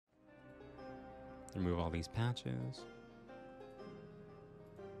Remove all these patches.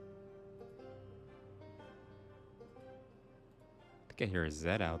 I think I hear a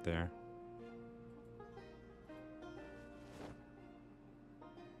Zed out there.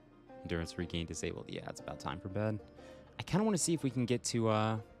 Endurance regained disabled. Yeah, it's about time for bed. I kind of want to see if we can get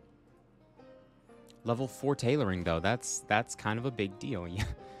to level 4 tailoring, though. That's kind of a big deal. Yeah.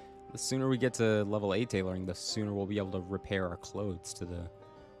 The sooner we get to level 8 tailoring, the sooner we'll be able to repair our clothes to the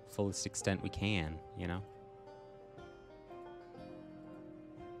fullest extent we can, you know?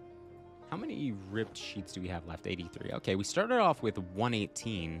 How many ripped sheets do we have left? 83. Okay, we started off with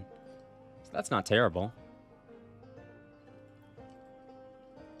 118. So that's not terrible.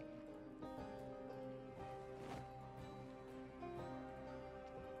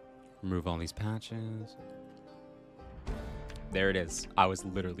 Remove all these patches. There it is. I was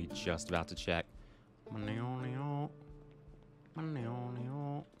literally just about to check.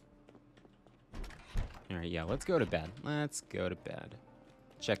 Alright, yeah, let's go to bed. Let's go to bed.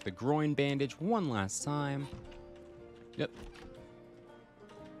 Check the groin bandage one last time. Yep.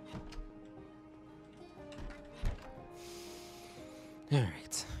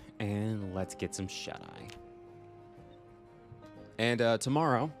 Alright, and let's get some shut-eye. And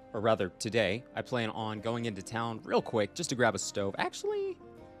tomorrow, or rather today, I plan on going into town real quick just to grab a stove. Actually,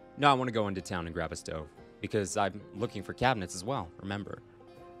 no, I want to go into town and grab a stove because I'm looking for cabinets as well, remember.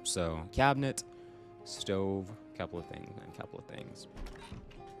 So, cabinet, stove, a couple of things.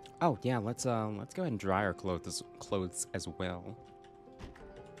 Oh, yeah, let's go ahead and dry our clothes as well.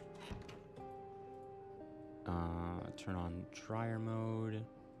 Turn on dryer mode.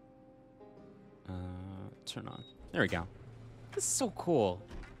 Turn on. There we go. This is so cool.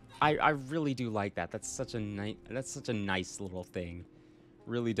 I really do like that. That's such a nice little thing.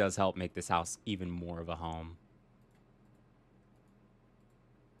 Really does help make this house even more of a home.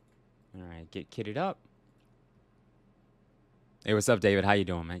 All right, get kitted up. Hey, what's up, David? How you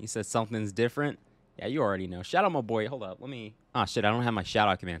doing, man? You said something's different? Yeah, you already know. Shout out my boy. Hold up. Let me... Oh, shit. I don't have my shout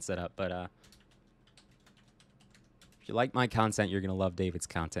out command set up, but if you like my content, you're going to love David's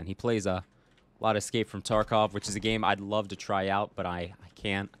content. He plays a lot of Escape from Tarkov, which is a game I'd love to try out, but I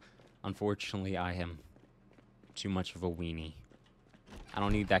can't. Unfortunately, I am too much of a weenie. I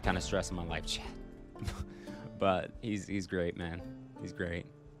don't need that kind of stress in my life, chat. But he's great, man. He's great.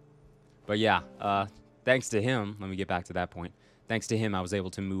 But yeah, thanks to him, let me get back to that point. Thanks to him, I was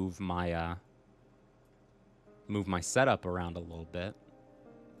able to move my setup around a little bit.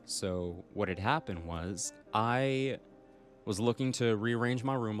 So what had happened was I was looking to rearrange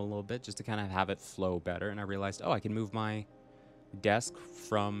my room a little bit just to kind of have it flow better, and I realized, oh, I can move my desk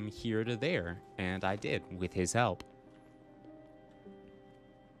from here to there, and I did with his help.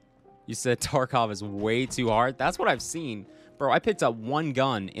 You said Tarkov is way too hard? That's what I've seen. Bro, I picked up one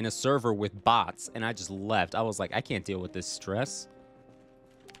gun in a server with bots, and I just left. I was like, I can't deal with this stress.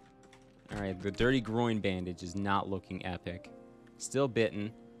 All right, the dirty groin bandage is not looking epic. Still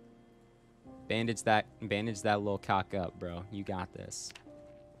bitten. Bandage that little cock up, bro. You got this.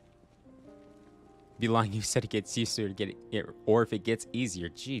 Be lying, you said it gets easier to get it, or if it gets easier.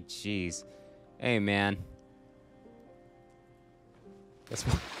 Jeez. Hey, man.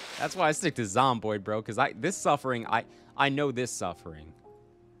 That's why I stick to Zomboid, bro, because this suffering, I know this suffering.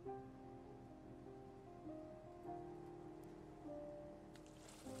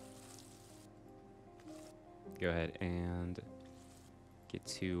 Go ahead and get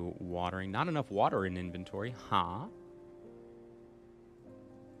to watering. Not enough water in inventory, huh?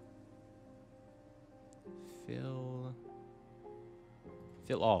 Fill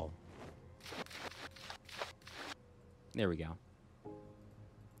all. There we go.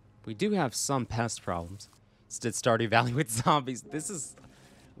 We do have some pest problems. Instead, Stardew Valley with zombies. This is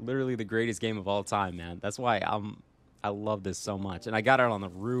literally the greatest game of all time, man. That's why I love this so much. And I got it on the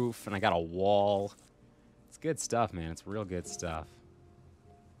roof, and I got a wall. It's good stuff, man. It's real good stuff.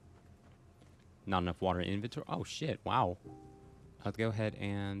 Not enough water in inventory. Oh, shit. Wow. I'll go ahead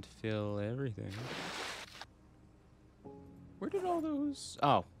and fill everything. Where did all those...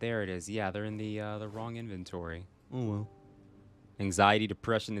 Oh, there it is. Yeah, they're in the wrong inventory. Oh, well. Anxiety,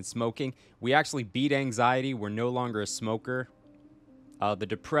 depression, and smoking. We actually beat anxiety. We're no longer a smoker. The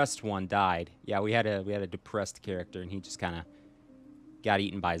depressed one died. Yeah, we had a depressed character, and he just kind of got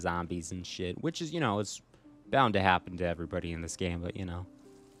eaten by zombies and shit, which is, you know, it's bound to happen to everybody in this game, but, you know.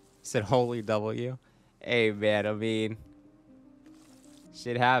 He said, holy W. Hey, man, I mean,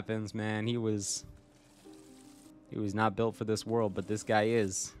 shit happens, man. He was not built for this world, but this guy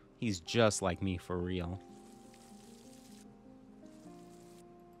is. He's just like me for real.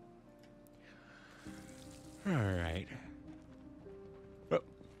 All right. Oh,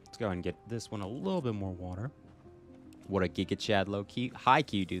 Let's go ahead and get this one a little bit more water. What a Giga Chad low key. High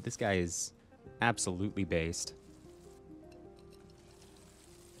key, dude. This guy is absolutely based.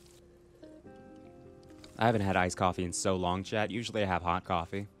 I haven't had iced coffee in so long, chat. Usually I have hot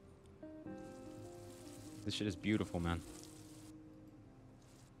coffee. This shit is beautiful, man.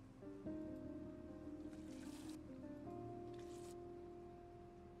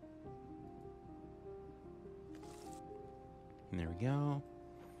 And there we go.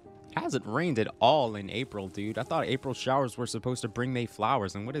 Hasn't rained at all in April, dude. I thought April showers were supposed to bring May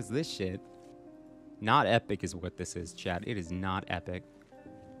flowers, and what is this shit? Not epic is what this is, chat. It is not epic.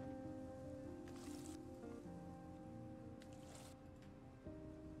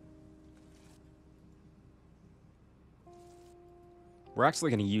 We're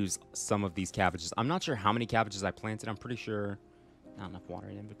actually going to use some of these cabbages. I'm not sure how many cabbages I planted. I'm pretty sure not enough water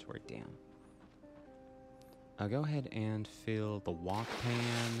in inventory. Damn. I'll go ahead and fill the wok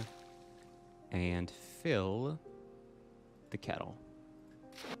pan and fill the kettle.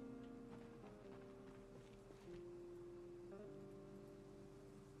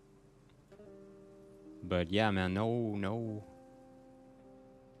 But yeah, man, no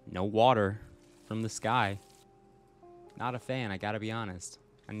water from the sky. Not a fan, I gotta be honest.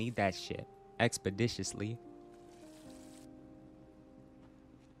 I need that shit expeditiously.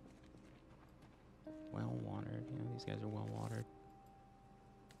 Well watered. Yeah, these guys are well watered.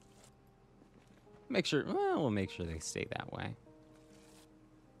 Make sure, well, we'll make sure they stay that way.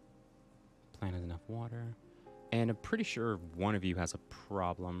 Plant has enough water. And I'm pretty sure one of you has a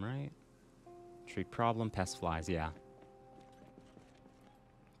problem, right? Tree problem, pest flies, yeah.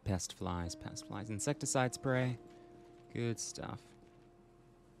 Pest flies, insecticide spray. Good stuff.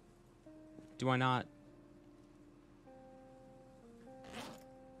 Do I not?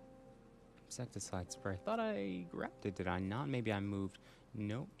 Insecticide spray. Thought I grabbed it. Did I not? Maybe I moved.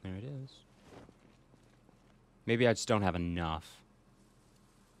 Nope. There it is. Maybe I just don't have enough.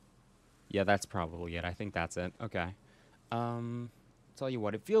 Yeah, that's probably it. I think that's it. Okay. Tell you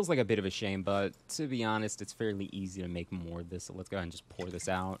what, it feels like a bit of a shame, but to be honest, it's fairly easy to make more of this. So let's go ahead and just pour this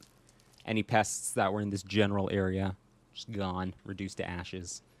out. Any pests that were in this general area, just gone, reduced to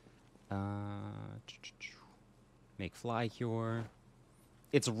ashes. Make fly cure.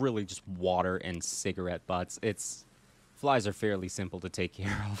 It's really just water and cigarette butts. Flies are fairly simple to take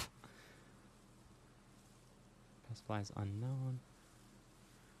care of. Pest flies unknown.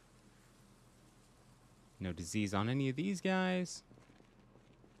 No disease on any of these guys.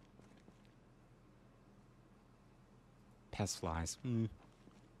 Pest flies.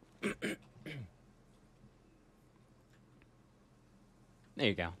 There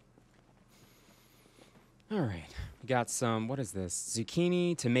you go. All right. We got some, what is this?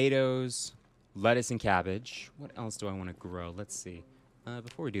 Zucchini, tomatoes, lettuce, and cabbage. What else do I want to grow? Let's see.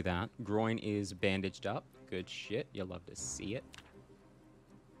 Before we do that, groin is bandaged up. Good shit. You'll love to see it.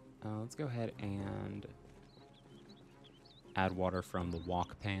 Let's go ahead and add water from the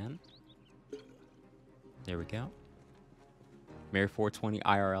wok pan. There we go. Mary 420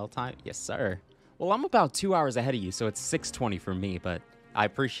 IRL time? Yes, sir. Well, I'm about 2 hours ahead of you, so it's 6:20 for me, but I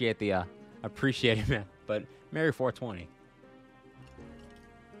appreciate the, appreciate it, man. But Mary 420.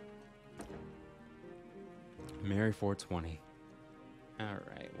 Mary 420. All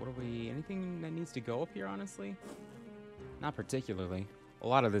right, what do we, anything that needs to go up here, honestly? Not particularly. A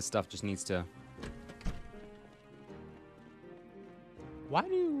lot of this stuff just needs to... Why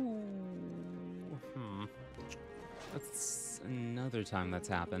do... That's another time that's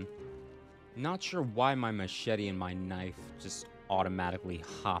happened. Not sure why my machete and my knife just automatically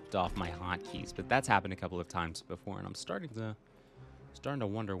hopped off my hotkeys, but that's happened a couple of times before, and I'm starting to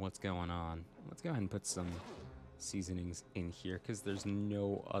wonder what's going on. Let's go ahead and put some seasonings in here, because there's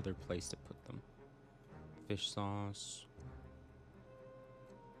no other place to put them. Fish sauce.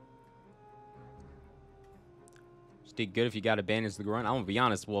 Just did good if you got to bandage the groin. I'm gonna be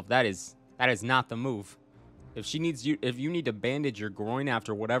honest, Wolf. That is not the move. If you need to bandage your groin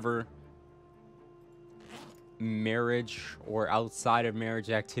after whatever marriage or outside of marriage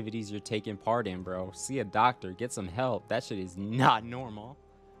activities you're taking part in, bro, see a doctor, get some help. That shit is not normal.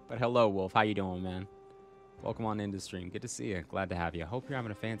 But hello, Wolf. How you doing, man? Welcome on into stream. Good to see you. Glad to have you. Hope you're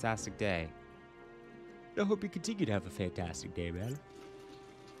having a fantastic day. I hope you continue to have a fantastic day, man.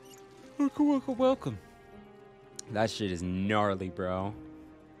 Welcome, welcome, welcome. That shit is gnarly, bro.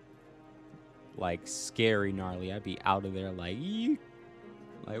 Like, scary gnarly. I'd be out of there like, yeet.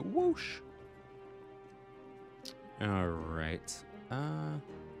 Like, whoosh. Alright.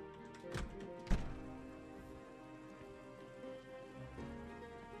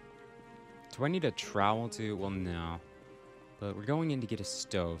 Do I need a trowel to... Well, no. But we're going in to get a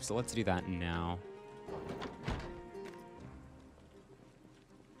stove, so let's do that now.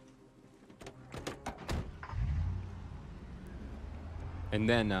 And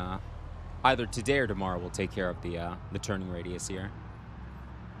then, either today or tomorrow we'll take care of the turning radius here.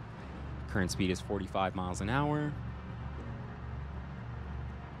 Current speed is 45 miles an hour.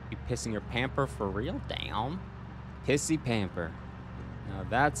 You pissing your pamper for real? Damn. Pissy Pamper. Now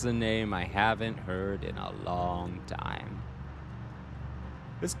that's a name I haven't heard in a long time.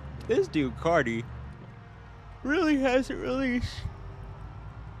 This dude, Cardi, really hasn't released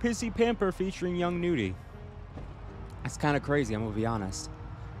Pissy Pamper featuring Young Nudie. That's kind of crazy, I'm gonna be honest.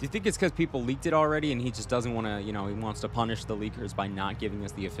 Do you think it's because people leaked it already and he just doesn't want to, you know, he wants to punish the leakers by not giving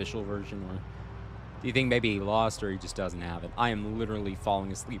us the official version? Or do you think maybe he lost or he just doesn't have it? I am literally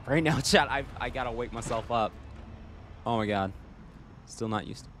falling asleep right now, chat. I gotta wake myself up. Oh my god. Still not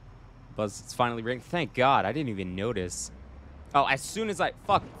used to it. Buzz, it's finally ringing. Thank God, I didn't even notice. Oh, as soon as I...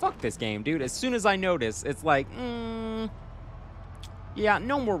 Fuck this game, dude. As soon as I notice, it's like, yeah,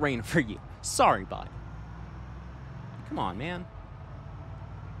 no more rain for you. Sorry, bud. Come on, man.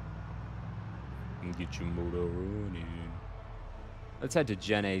 Get your motor running. Let's head to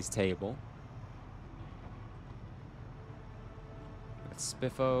Jenna's table. That's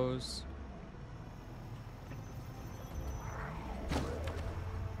Spiffos.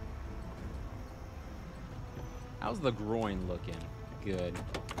 How's the groin looking? Good.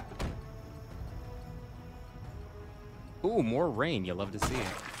 Ooh, more rain. You love to see it.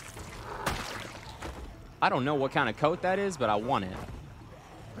 I don't know what kind of coat that is, but I want it.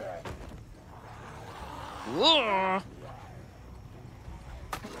 There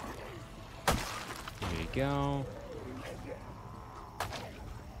you go.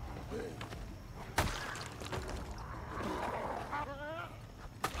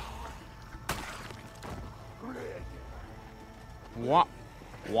 Wah,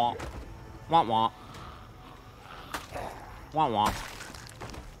 wah, wah, wah, wah, wah.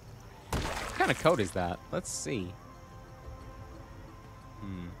 What kind of coat is that? Let's see.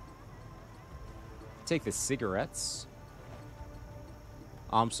 Take the cigarettes.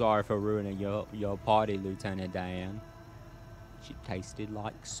 I'm sorry for ruining your party, Lieutenant Diane. She tasted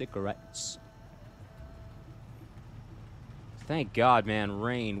like cigarettes. Thank God, man.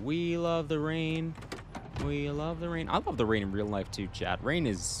 Rain. We love the rain. We love the rain. I love the rain in real life too, chat. Rain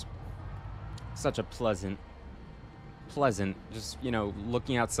is such a pleasant, just, you know,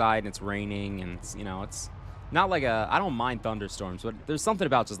 looking outside and it's raining and, it's, you know, it's not like I don't mind thunderstorms, but there's something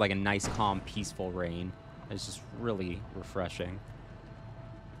about just like a nice, calm, peaceful rain. It's just really refreshing.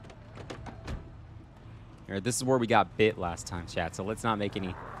 All right, this is where we got bit last time, chat, so let's not make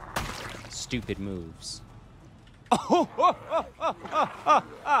any stupid moves.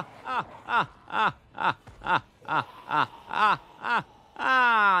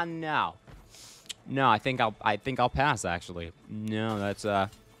 No. No, I think I'll pass, actually. No,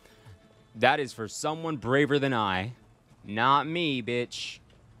 that is for someone braver than I. Not me, bitch.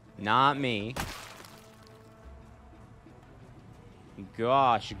 Not me.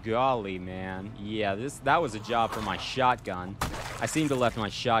 Gosh, golly, man. Yeah, that was a job for my shotgun. I seem to have left my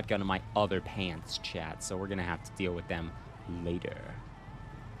shotgun in my other pants, chat, so we're gonna have to deal with them later.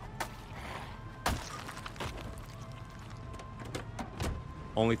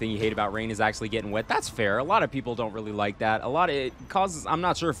 Only thing you hate about rain is actually getting wet. That's fair. A lot of people don't really like that. It causes, I'm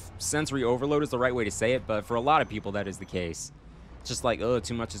not sure if sensory overload is the right way to say it, but for a lot of people that is the case. It's just like, oh,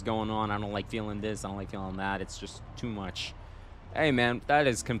 too much is going on. I don't like feeling this. I don't like feeling that. It's just too much. Hey, man, that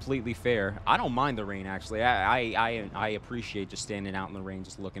is completely fair. I don't mind the rain, actually. I appreciate just standing out in the rain,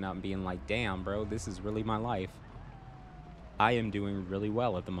 just looking up and being like, damn, bro, this is really my life. I am doing really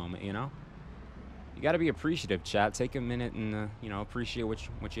well at the moment, you know? You gotta be appreciative, chat. Take a minute and, you know, appreciate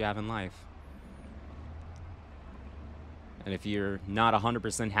what you have in life. And if you're not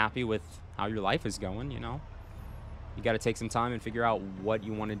 100% happy with how your life is going, you know, you gotta take some time and figure out what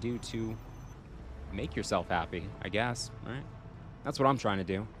you want to do to make yourself happy, I guess, right? That's what I'm trying to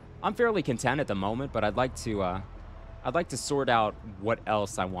do. I'm fairly content at the moment, but I'd like to sort out what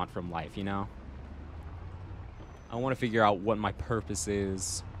else I want from life, you know? I want to figure out what my purpose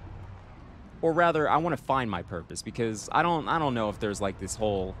is. Or rather, I want to find my purpose, because I don't know if there's like this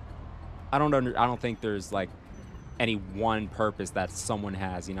whole, I don't think there's like any one purpose that someone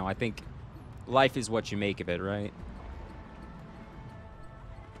has, you know? I think life is what you make of it, right?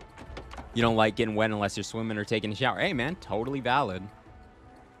 You don't like getting wet unless you're swimming or taking a shower. Hey, man, totally valid.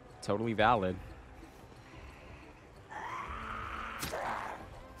 Totally valid.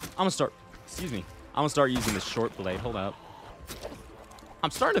 I'm gonna start, excuse me. I'm gonna start using the short blade. Hold up. I'm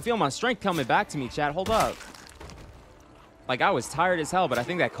starting to feel my strength coming back to me, chat. Hold up. Like, I was tired as hell, but I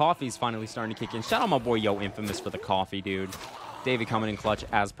think that coffee's finally starting to kick in. Shout out my boy Yo Infamous for the coffee, dude. David coming in clutch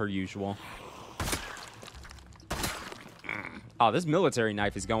as per usual. Oh, this military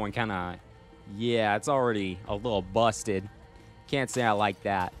knife is going kind of... Yeah, it's already a little busted. Can't say I like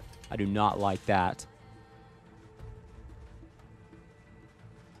that. I do not like that.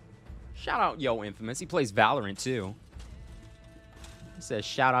 Shout out Yo Infamous. He plays Valorant, too. He says,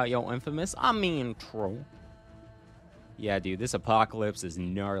 shout out Yo Infamous. I mean, true. Yeah, dude, this apocalypse is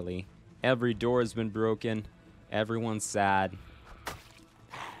gnarly. Every door has been broken. Everyone's sad.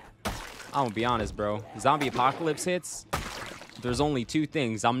 I'm gonna be honest, bro. Zombie apocalypse hits. There's only two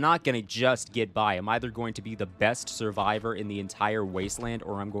things. I'm not gonna just get by. I'm either going to be the best survivor in the entire wasteland,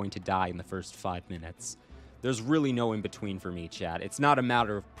 or I'm going to die in the first 5 minutes. There's really no in between for me, chat. It's not a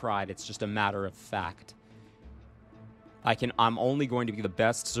matter of pride. It's just a matter of fact. I'm only going to be the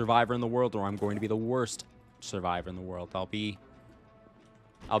best survivor in the world, or I'm going to be the worst survivor in the world. I'll be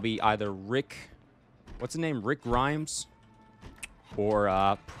either Rick, what's his name? Rick Grimes,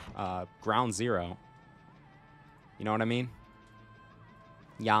 or Ground Zero. You know what I mean?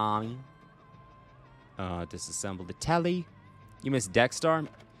 Yami. Disassemble the telly. You miss Dexstar?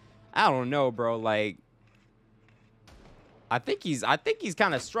 I don't know, bro. Like, I think he's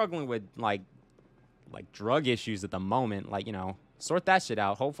kind of struggling with like drug issues at the moment. Like, you know, sort that shit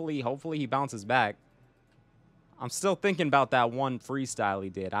out. Hopefully he bounces back. I'm still thinking about that one freestyle he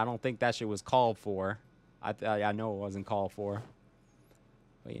did. I don't think that shit was called for. I know it wasn't called for.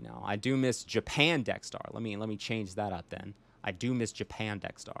 But, you know, I do miss Japan Dexstar. Let me change that up then. I do miss Japan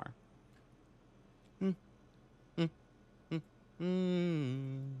Dexstar.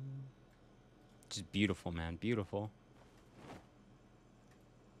 Just beautiful, man. Beautiful.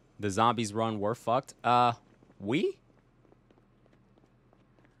 The zombies run, we're fucked. We?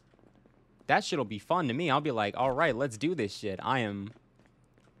 That shit'll be fun to me. I'll be like, all right, let's do this shit. I am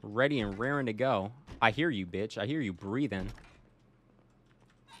ready and raring to go. I hear you, bitch. I hear you breathing.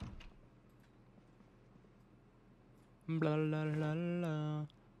 Blah, blah, blah, blah.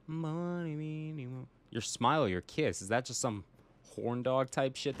 Your smile or your kiss? Is that just some horn dog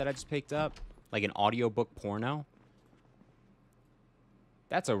type shit that I just picked up? Like an audiobook porno?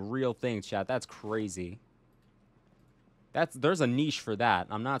 That's a real thing, chat. That's crazy. There's a niche for that.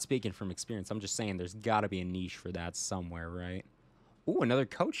 I'm not speaking from experience. I'm just saying there's got to be a niche for that somewhere, right? Ooh, another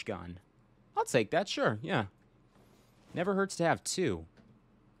coach gun. I'll take that, sure, yeah. Never hurts to have two.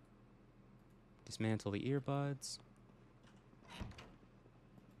 Dismantle the earbuds.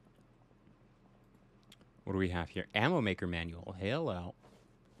 What do we have here? Ammo maker manual. Hello.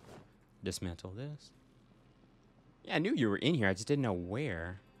 Dismantle this. Yeah, I knew you were in here. I just didn't know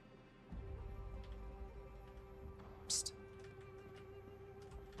where. Psst.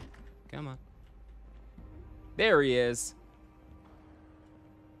 Come on. There he is.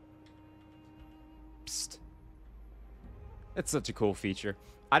 Psst. That's such a cool feature.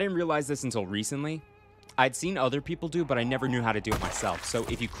 I didn't realize this until recently. I'd seen other people do, but I never knew how to do it myself. So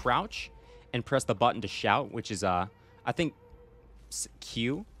if you crouch and press the button to shout, which is, I think,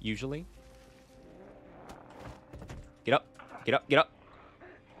 Q, usually. Get up. Get up. Get up.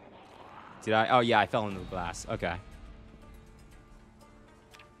 Did I? Oh, yeah, I fell into the glass. Okay.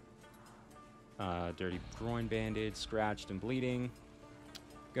 Dirty groin bandage, scratched and bleeding.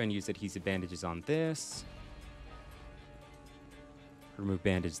 Go ahead and use adhesive bandages on this. Remove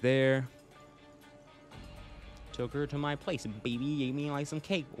bandage there. Took her to my place. Baby gave me like some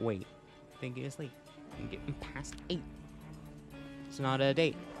cake. Wait. Think it's late. I'm getting past 8. It's not a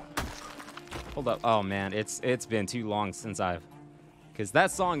date. Hold up. Oh, man. It's been too long since I've... Because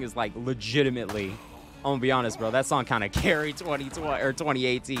that song is, like, legitimately... I'm gonna be honest, bro. That song kind of carried 2020 or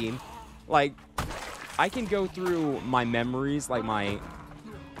 2018. Like, I can go through my memories, like my...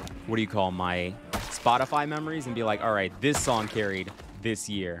 What do you call my Spotify memories, and be like, all right, this song carried this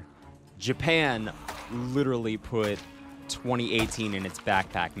year. Japan literally put 2018 in its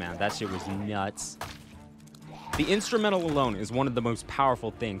backpack, man. That shit was nuts. The instrumental alone is one of the most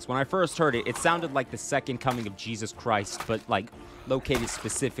powerful things. When I first heard it, it sounded like the second coming of Jesus Christ, but like located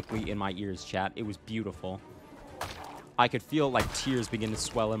specifically in my ears, chat. It was beautiful. I could feel like tears begin to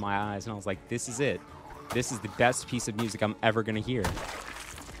swell in my eyes, and I was like, this is it. This is the best piece of music I'm ever gonna hear.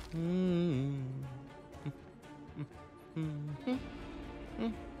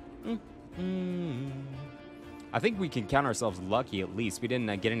 I think we can count ourselves lucky at least. We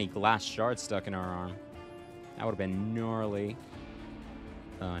didn't get any glass shards stuck in our arm. That would have been gnarly.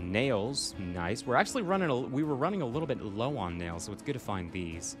 Nails, nice. We're actually we were running a little bit low on nails, so it's good to find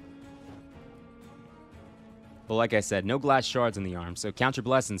these. But like I said, no glass shards in the arm, so count your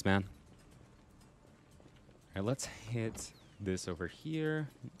blessings, man. All right, let's hit This over here.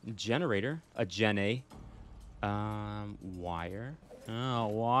 Generator. A Gen A. Wire. Oh,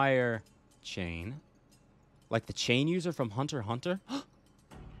 wire. Chain. Like the chain user from Hunter x Hunter?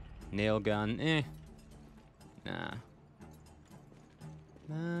 Nail gun. Eh. Nah.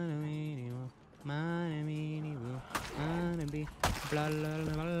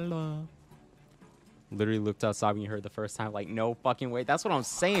 Literally looked outside when you heard the first time, like, no fucking way. That's what I'm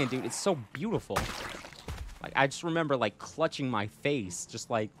saying, dude. It's so beautiful. Like, I just remember, like, clutching my face. Just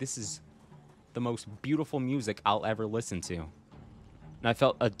like, this is the most beautiful music I'll ever listen to. And I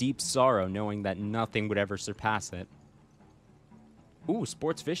felt a deep sorrow knowing that nothing would ever surpass it. Ooh,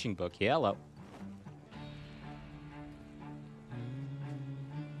 sports fishing book. Hello.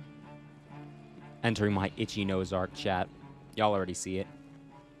 Entering my itchy nose arc chat. Y'all already see it.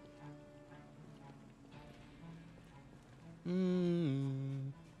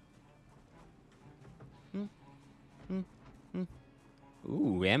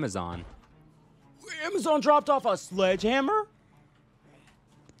 Ooh, Amazon. Amazon dropped off a sledgehammer?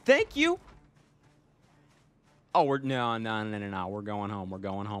 Thank you. Oh, no. We're going home. We're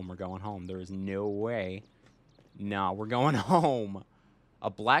going home. We're going home. There is no way. No, we're going home. A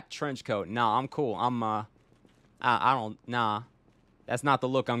black trench coat. Nah, I'm cool. I don't, nah. That's not the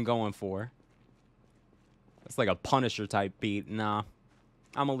look I'm going for. It's like a Punisher type beat. Nah.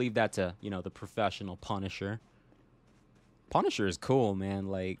 I'm gonna leave that to, you know, the professional Punisher. Punisher is cool, man.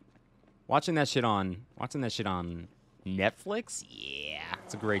 Like, watching that shit on Netflix? Yeah,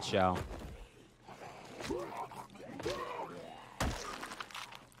 it's a great show.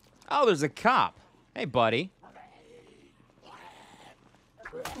 Oh, there's a cop. Hey, buddy.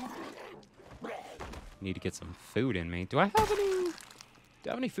 Need to get some food in me. Do I have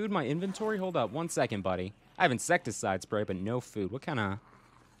any food in my inventory? Hold up, 1 second, buddy. I have insecticide spray, but no food. What kind of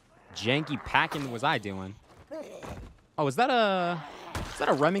janky packing was I doing? Oh, is that a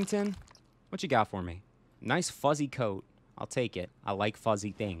Remington? What you got for me? Nice fuzzy coat. I'll take it. I like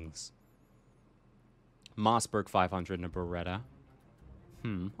fuzzy things. Mossberg 500 and a Beretta.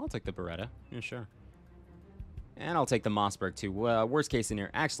 I'll take the Beretta. Yeah, sure. And I'll take the Mossberg too. Worst case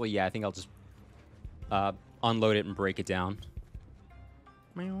scenario. Actually, yeah, I think I'll just unload it and break it down.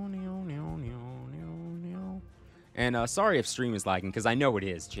 And sorry if stream is lagging, because I know it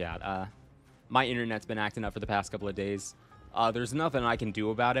is, chat. My internet's been acting up for the past couple of days. There's nothing I can do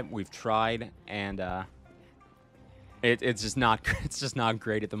about it. We've tried, and it's just not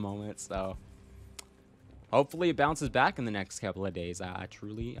great at the moment. So hopefully it bounces back in the next couple of days. I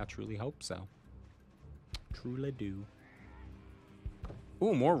truly hope so. Truly do.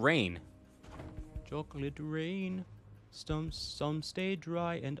 Ooh, more rain. Chocolate rain. Some stay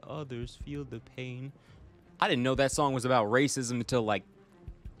dry and others feel the pain. I didn't know that song was about racism until, like,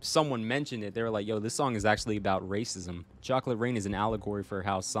 someone mentioned it. They were like, yo, this song is actually about racism. Chocolate rain is an allegory for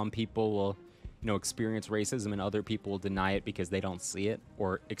how some people will, you know, experience racism and other people will deny it because they don't see it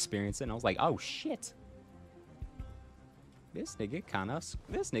or experience it. And I was like, oh, shit. This nigga kind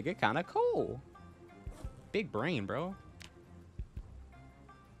of cool. Big brain, bro.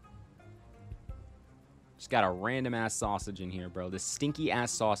 Just got a random ass sausage in here, bro. This stinky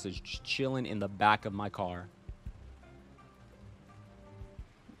ass sausage just chilling in the back of my car.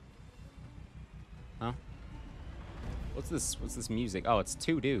 Huh? What's this music? Oh, it's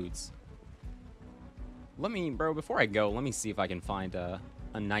two dudes. Bro, before I go, let me see if I can find a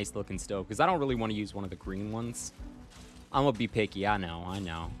nice looking stove, because I don't really want to use one of the green ones. I'm gonna be picky, I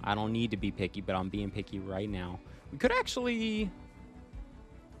know. I don't need to be picky, but I'm being picky right now. We could actually...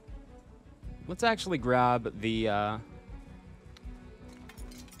 Let's actually grab the,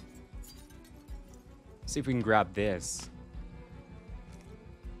 see if we can grab this.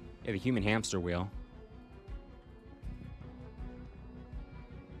 Yeah, the human hamster wheel.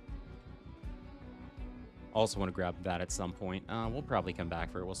 Also want to grab that at some point. We'll probably come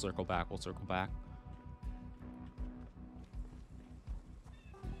back for it. We'll circle back.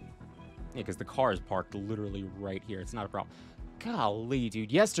 Yeah, because the car is parked literally right here. It's not a problem. Golly,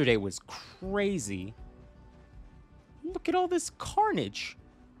 dude. Yesterday was crazy. Look at all this carnage.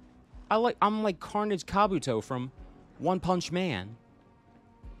 I'm like Carnage Kabuto from One Punch Man.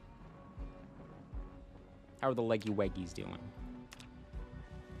 How are the leggy weggies doing?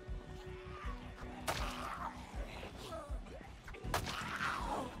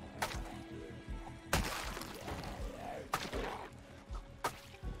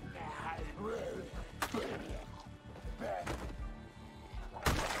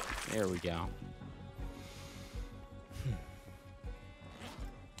 There we go.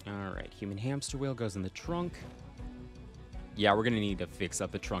 Alright, human hamster wheel goes in the trunk. Yeah, we're going to need to fix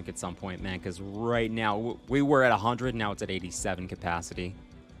up the trunk at some point, man, because right now, we were at 100, now it's at 87 capacity.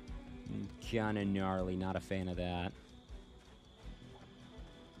 Kind of gnarly, not a fan of that.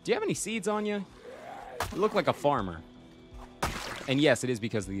 Do you have any seeds on you? You look like a farmer. And yes, it is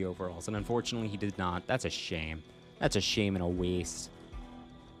because of the overalls, and unfortunately he did not. That's a shame. That's a shame and a waste.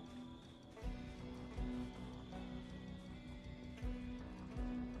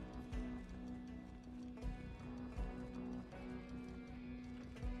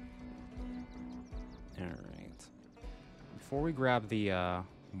 Alright. Before we grab the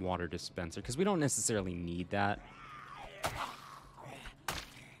water dispenser, because we don't necessarily need that.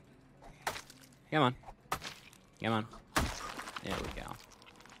 Come on. Come on. There we go.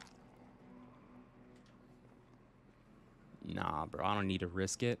 Nah, bro, I don't need to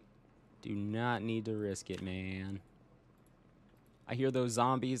risk it. Do not need to risk it, man. I hear those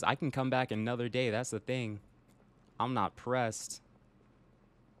zombies. I can come back another day. That's the thing. I'm not pressed.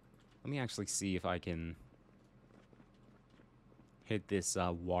 Let me actually see if I can hit this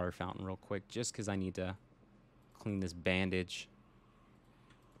water fountain real quick, just because I need to clean this bandage.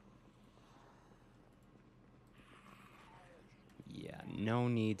 Yeah, no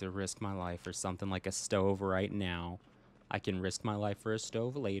need to risk my life for something like a stove right now. I can risk my life for a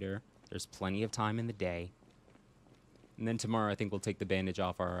stove later. There's plenty of time in the day. And then tomorrow I think we'll take the bandage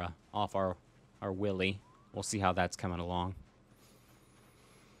off our willy. We'll see how that's coming along.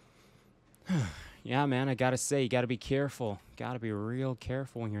 Yeah, man, I gotta say, you gotta be careful. Gotta be real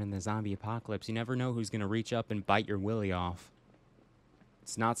careful when you're in the zombie apocalypse. You never know who's gonna reach up and bite your willy off.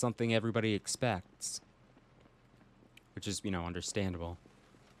 It's not something everybody expects. Which is, you know, understandable.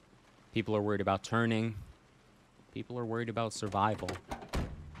 People are worried about turning. People are worried about survival.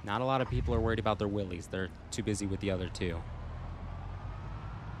 Not a lot of people are worried about their willies. They're too busy with the other two.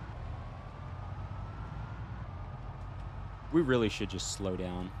 We really should just slow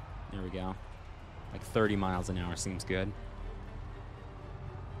down. There we go. Like 30 miles an hour seems good.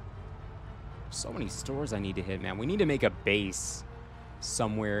 So many stores I need to hit, man. We need to make a base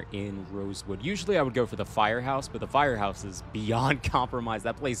somewhere in Rosewood. Usually I would go for the firehouse, but the firehouse is beyond compromised.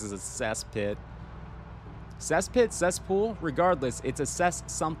 That place is a cesspit. Cesspit, cesspool, regardless, it's a cess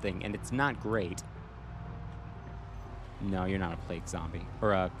something, and it's not great. No, you're not a plague zombie,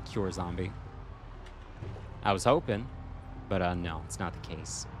 or a cure zombie. I was hoping, but no, it's not the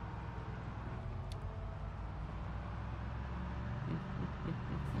case.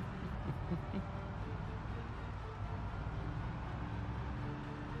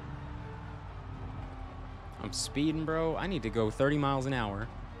 I'm speeding, bro. I need to go 30 miles an hour.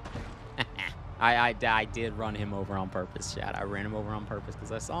 I did run him over on purpose, chat. I ran him over on purpose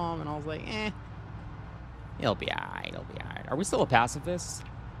because I saw him and I was like, eh. He'll be alright. He'll be alright. Are we still a pacifist?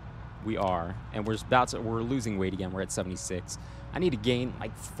 We are. And we're losing weight again. We're at 76. I need to gain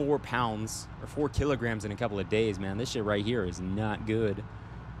like 4 pounds or 4 kilograms in a couple of days, man. This shit right here is not good.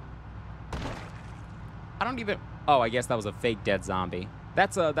 I don't even... Oh, I guess that was a fake dead zombie.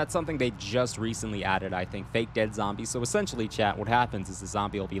 That's something they just recently added, I think. Fake dead zombies. So essentially, chat, what happens is the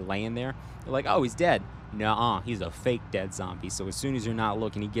zombie will be laying there. They're like, oh, he's dead. Nuh-uh, he's a fake dead zombie. So as soon as you're not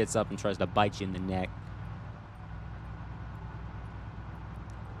looking, he gets up and tries to bite you in the neck.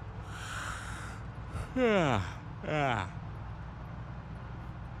 That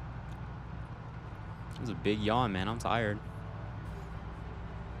was a big yawn, man. I'm tired.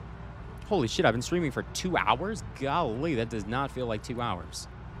 Holy shit, I've been streaming for 2 hours? Golly, that does not feel like 2 hours.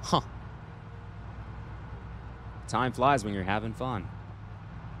 Huh. Time flies when you're having fun.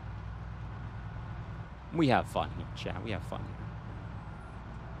 We have fun here, chat. We have fun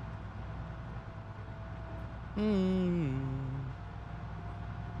here.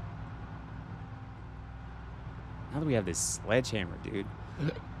 Now that we have this sledgehammer, dude.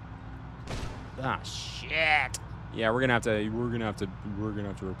 Ah, shit. Yeah, we're gonna have to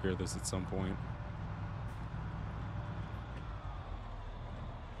repair this at some point.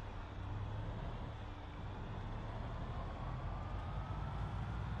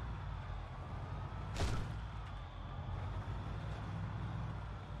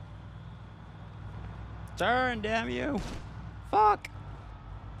 Turn, damn you! Fuck!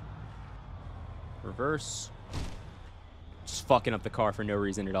 Reverse. Just fucking up the car for no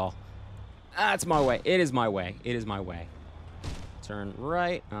reason at all. That's my way. It is my way. It is my way. Turn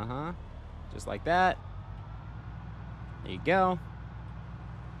right. Uh-huh. Just like that. There you go.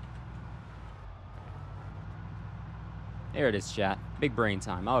 There it is, chat. Big brain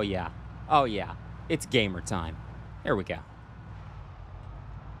time. Oh, yeah. Oh, yeah. It's gamer time. There we go.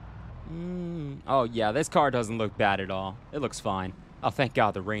 Oh, yeah. This car doesn't look bad at all. It looks fine. Oh, thank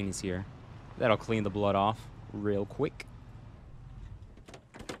God the rain is here. That'll clean the blood off real quick.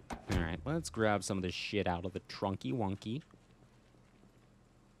 Let's grab some of this shit out of the trunky wonky.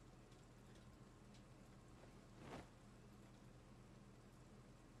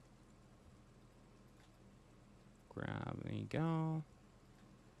 There you go.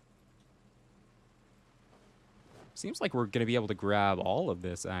 Seems like we're going to be able to grab all of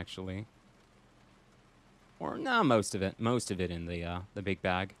this, actually. Or, nah, most of it. Most of it in the big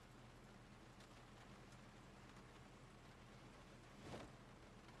bag.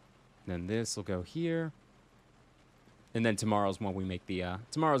 Then this will go here. And then tomorrow's when we make the,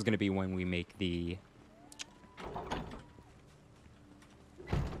 tomorrow's going to be when we make the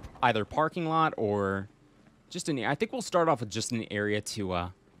either parking lot or just an, I think we'll start off with just an area to,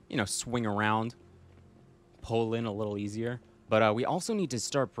 you know, swing around, pull in a little easier. But we also need to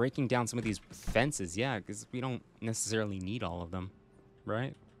start breaking down some of these fences, yeah, because we don't necessarily need all of them,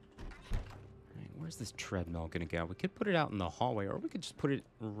 right? All right, where's this treadmill gonna go? We could put it out in the hallway, or we could just put it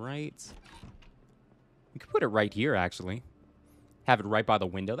right... We could put it right here, actually. Have it right by the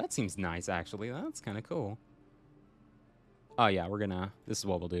window. That seems nice, actually. That's kind of cool. Oh, yeah, we're gonna... This is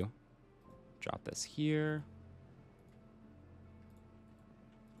what we'll do. Drop this here.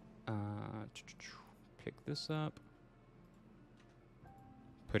 Pick this up.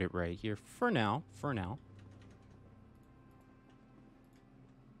 Put it right here for now. For now.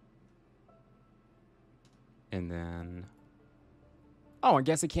 And then... Oh, I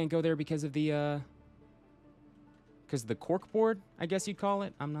guess it can't go there because of the, because of the cork board, I guess you'd call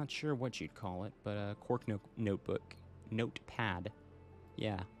it. I'm not sure what you'd call it, but cork notebook. Notepad.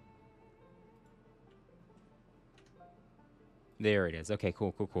 Yeah. There it is. Okay,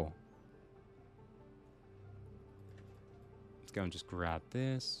 cool, cool, cool. Let's go and just grab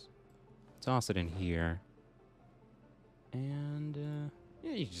this. Toss it in here. And,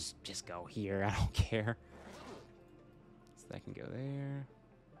 yeah, you just go here. I don't care. So that can go there.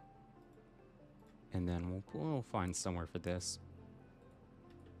 And then we'll find somewhere for this.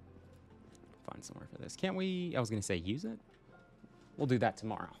 Find somewhere for this. Can't we, I was going to say use it? We'll do that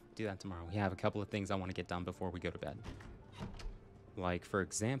tomorrow. Do that tomorrow. We have a couple of things I want to get done before we go to bed. Like, for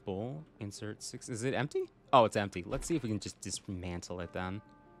example, insert 6. Is it empty? Oh, it's empty. Let's see if we can just dismantle it then.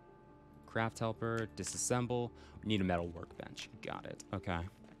 Craft helper, disassemble. We need a metal workbench. Got it. Okay.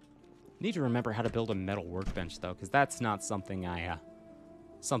 Need to remember how to build a metal workbench, though, because that's not something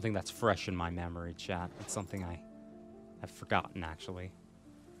something that's fresh in my memory, chat. It's something I've forgotten, actually.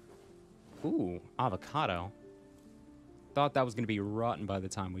 Ooh, avocado. Thought that was going to be rotten by the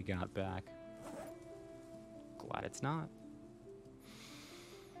time we got back. Glad it's not.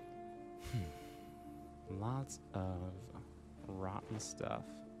 Lots of rotten stuff.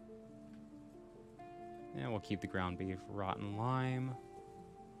 Yeah, we'll keep the ground beef. Rotten lime.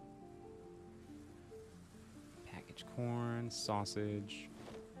 Packaged corn. Sausage.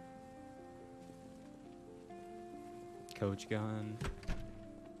 Coach gun.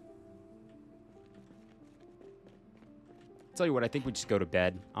 Tell you what, I think we just go to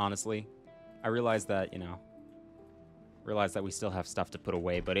bed, honestly. I realize that, you know, we still have stuff to put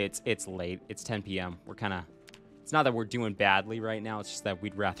away, but it's late. It's 10 p.m. We're kind of... It's not that we're doing badly right now. It's just that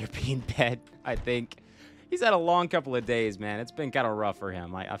we'd rather be in bed, I think. He's had a long couple of days, man. It's been kind of rough for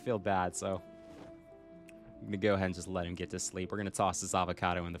him. I feel bad, so... I'm going to go ahead and just let him get to sleep. We're going to toss this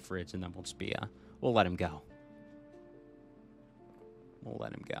avocado in the fridge, and then we'll just be... we'll let him go. We'll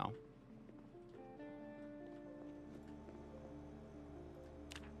let him go.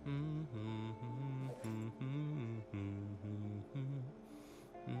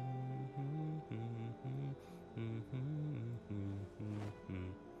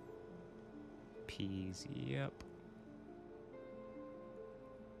 Peas, yep.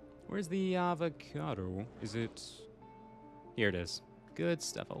 Where's the avocado? Is it... Here it is. Good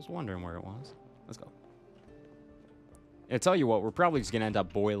stuff. I was wondering where it was. Let's go. I tell you what, we're probably just going to end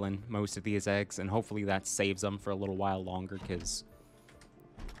up boiling most of these eggs, and hopefully that saves them for a little while longer, because...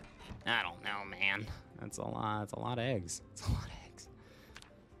 I don't know, man. That's a lot. It's a lot of eggs. It's a lot of eggs.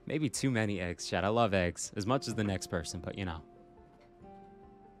 Maybe too many eggs, chat. I love eggs as much as the next person, but you know.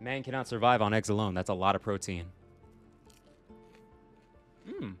 Man cannot survive on eggs alone. That's a lot of protein.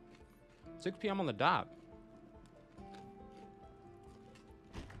 6 p.m. on the dot.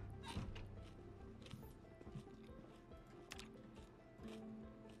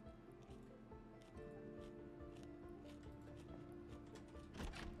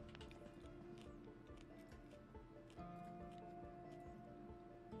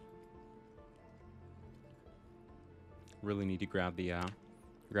 Really need to grab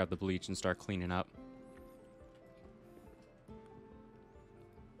the bleach and start cleaning up.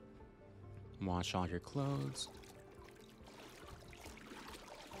 Wash all your clothes.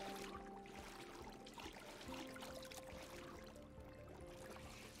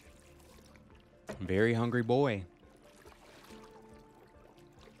 Very hungry boy.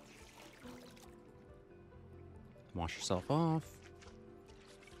 Wash yourself off.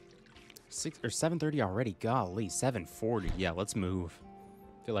 6 or 7:30 already. Golly, 7:40. Yeah, let's move.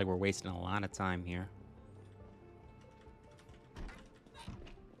 Feel like we're wasting a lot of time here.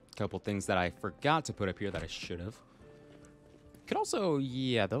 Couple things that I forgot to put up here that I should have. Could also,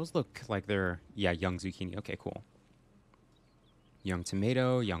 yeah, those look like they're, yeah, young zucchini. Okay, cool. Young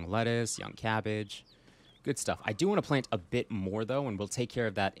tomato, young lettuce, young cabbage. Good stuff. I do want to plant a bit more, though, and we'll take care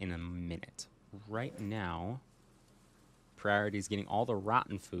of that in a minute. Right now, priority is getting all the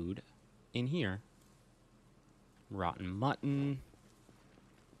rotten food in here. Rotten mutton.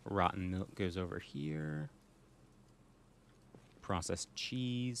 Rotten milk goes over here. Processed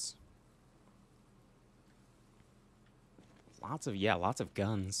cheese. Lots of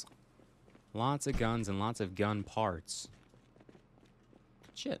guns. Lots of guns and lots of gun parts.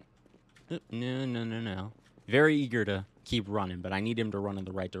 Shit. No. Very eager to keep running, but I need him to run in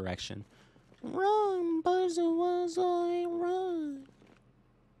the right direction. Run, Buzzy, run.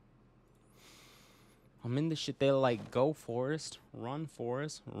 I'm in the shit there like, go Forrest, run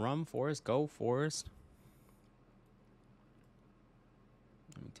Forrest, go Forrest.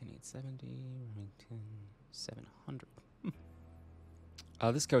 Remington 870, Remington 700.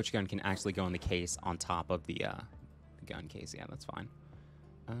 This coach gun can actually go in the case on top of the gun case. Yeah, that's fine.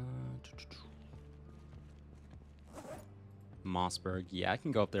 Mossberg. Yeah, I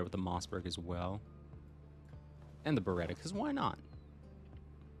can go up there with the Mossberg as well. And the Beretta, because why not?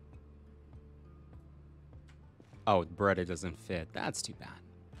 Oh, the Beretta doesn't fit. That's too bad.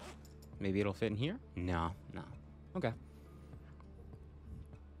 Maybe it'll fit in here? No. Okay.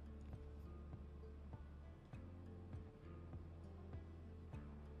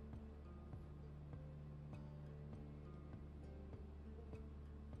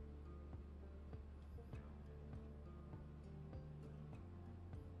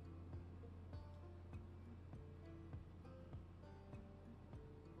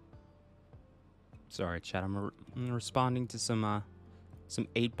 Sorry, chat. I'm responding to some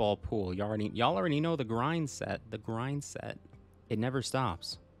 8-ball pool. Y'all already know the grind set. The grind set. It never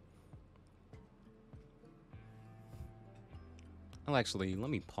stops. Well, actually, let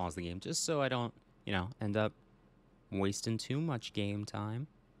me pause the game just so I don't, end up wasting too much game time.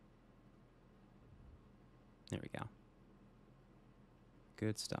 There we go.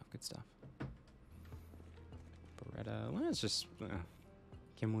 Good stuff. Beretta. Let's just.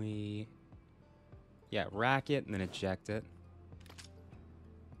 Can we? Yeah, rack it and then eject it.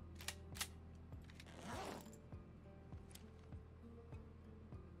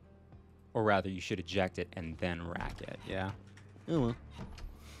 Or rather, you should eject it and then rack it, yeah? Oh well.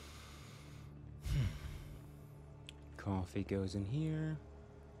 Coffee goes in here.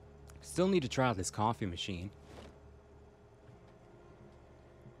 Still need to try out this coffee machine.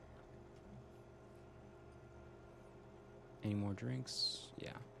 Any more drinks? Yeah.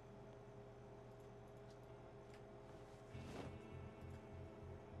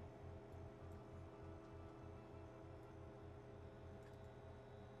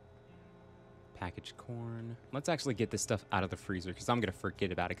 Packaged corn. Let's actually get this stuff out of the freezer because I'm going to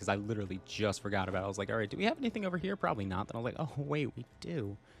forget about it because I literally just forgot about it. I was like, all right, do we have anything over here? Probably not. Then I was like, oh, wait, we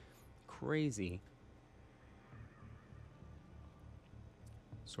do. Crazy.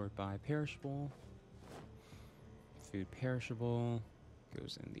 Sort by perishable. Food perishable.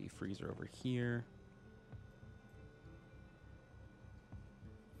 Goes in the freezer over here.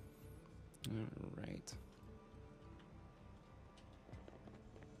 All right.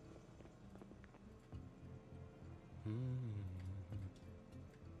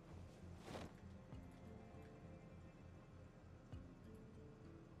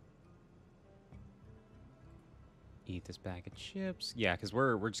 Eat this bag of chips. Yeah, because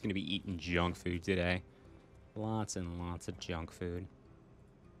we're just gonna be eating junk food today. Lots and lots of junk food.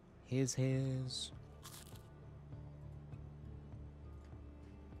 His.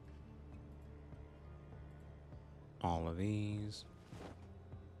 All of these.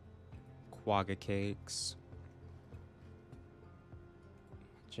 Quagga cakes.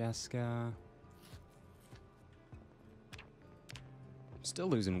 Jessica. Still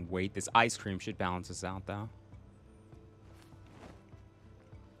losing weight. This ice cream should balance us out, though.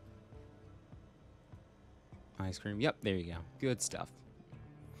 Ice cream. Yep, there you go. Good stuff.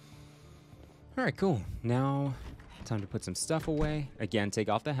 All right, cool. Now, time to put some stuff away. Again, take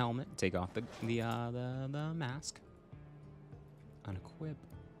off the helmet. Take off the mask. Unequip.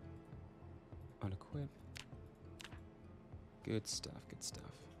 Unequip. Good stuff.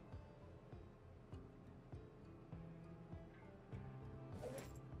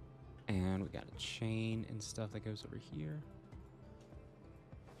 And we got a chain and stuff that goes over here.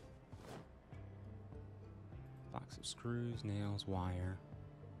 Box of screws, nails, wire.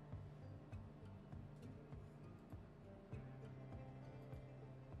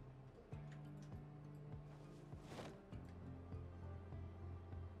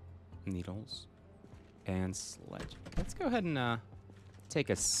 Needles. And sledge. Let's go ahead and take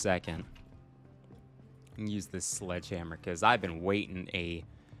a second and use this sledgehammer, because I've been waiting a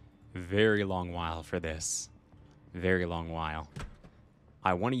very long while for this. Very long while.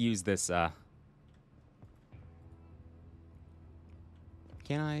 I want to use this, can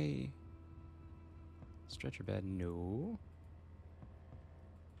I stretcher bed? No.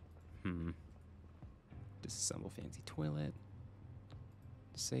 Disassemble fancy toilet.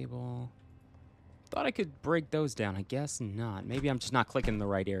 Disable. Thought I could break those down. I guess not. Maybe I'm just not clicking in the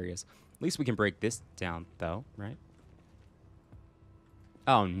right areas. At least we can break this down, though, right?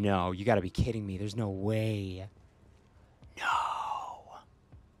 Oh, no. You gotta be kidding me. There's no way. No.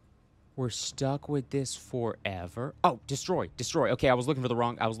 We're stuck with this forever. Oh, destroy. Destroy. Okay, I was looking at the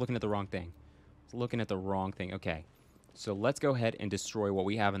wrong thing. Okay. So let's go ahead and destroy what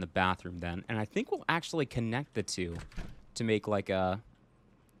we have in the bathroom then. And I think we'll actually connect the two to make like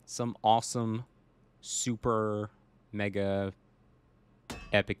some awesome, super, mega,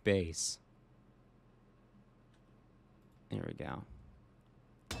 epic base. There we go.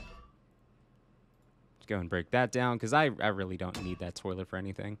 Let's go and break that down, because I really don't need that toilet for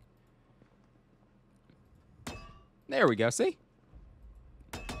anything. There we go, see?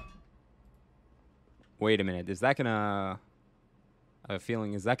 Wait a minute, is that gonna... I have a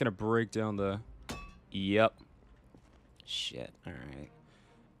feeling, is that gonna break down the... Yep. Shit, alright.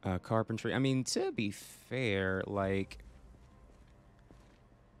 Carpentry. I mean, to be fair, like...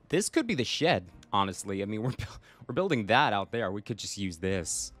 This could be the shed, honestly. I mean, we're building that out there. We could just use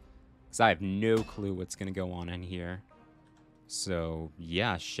this. Because I have no clue what's going to go on in here. So,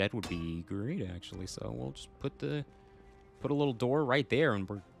 yeah, shed would be great, actually. So, we'll just put a little door right there, and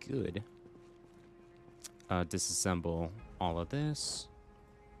we're good. Disassemble all of this.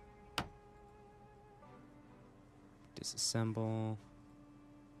 Disassemble.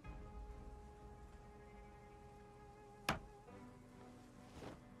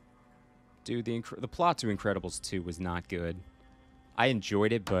 Dude, the plot to Incredibles 2 was not good. I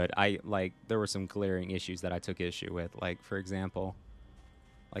enjoyed it, but there were some glaring issues that I took issue with. Like, for example,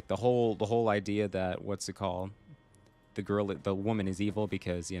 like the whole idea that, what's it called? The woman is evil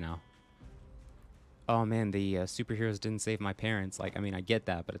because, you know, oh man, the superheroes didn't save my parents. Like, I mean, I get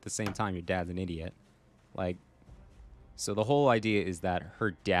that, but at the same time, your dad's an idiot. Like, so the whole idea is that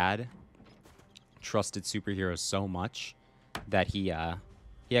her dad trusted superheroes so much that he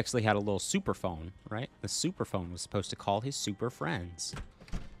actually had a little super phone, right? The super phone was supposed to call his super friends.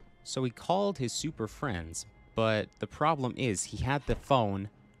 So he called his super friends, but the problem is he had the phone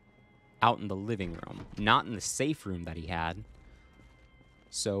out in the living room, not in the safe room that he had.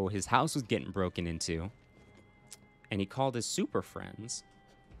 So his house was getting broken into, and he called his super friends.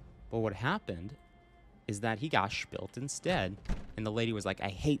 But what happened is that he got spilt instead. And the lady was like, I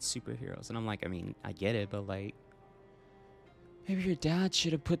hate superheroes. And I'm like, I mean, I get it, but like, maybe your dad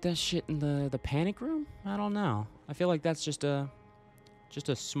should have put that shit in the panic room? I don't know. I feel like that's just a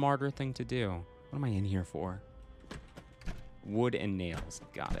smarter thing to do. What am I in here for? Wood and nails.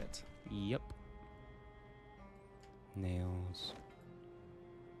 Got it. Yep. Nails.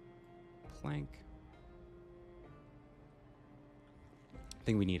 Plank. I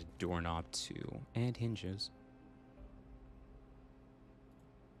think we need a doorknob too. And hinges.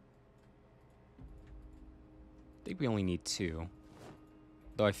 I think we only need 2.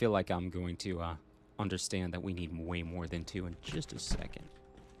 Though I feel like I'm going to understand that we need way more than 2 in just a second.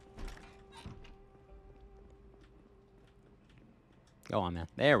 Go on, man.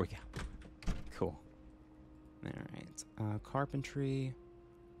 There we go. Cool. Alright. Carpentry.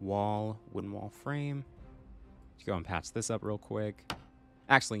 Wall. Wooden wall frame. Let's go and patch this up real quick.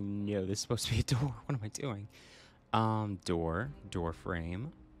 Actually, no. This is supposed to be a door. What am I doing? Door. Door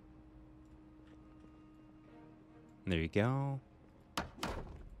frame. There you go.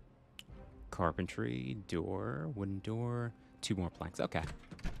 Carpentry, door, wooden door, 2 more planks. Okay.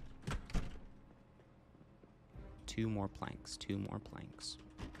 2 more planks, 2 more planks.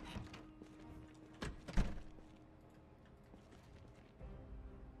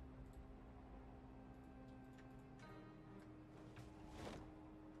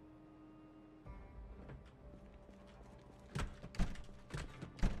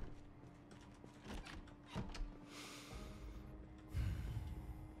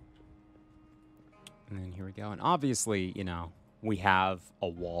 And then here we go. And obviously, you know, we have a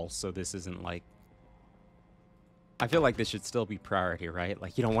wall, so this isn't like... I feel like this should still be priority, right?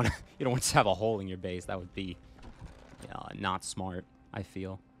 Like, you don't want to just have a hole in your base. That would be not smart, I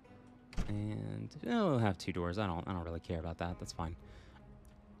feel. And we'll have 2 doors. I don't really care about that. That's fine.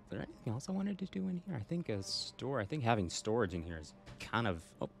 Is there anything else I wanted to do in here? I think having storage in here is kind of...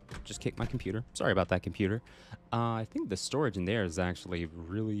 Oh, just kicked my computer. Sorry about that, computer. I think the storage in there is actually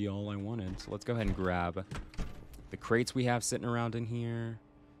really all I wanted. So let's go ahead and grab the crates we have sitting around in here.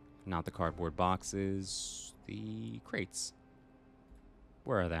 Not the cardboard boxes. The crates.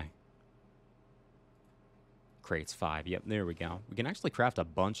 Where are they? Crates 5. Yep, there we go. We can actually craft a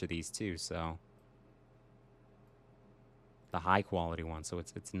bunch of these too, so... The high quality one, so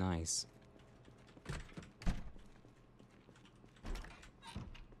it's nice.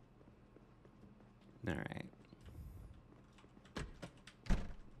 Alright.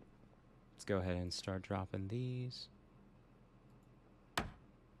 Let's go ahead and start dropping these. There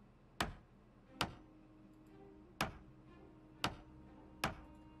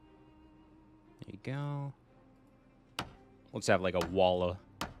you go. Let's have like a wall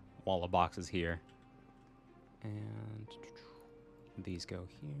of boxes here. And these go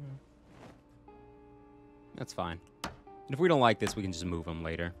here. That's fine. And if we don't like this, we can just move them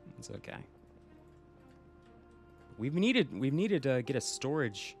later. It's okay. We've needed to get a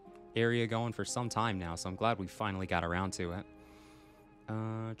storage area going for some time now, so I'm glad we finally got around to it.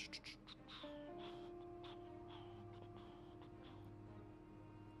 There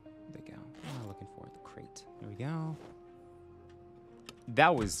we go. Looking for the crate. There we go.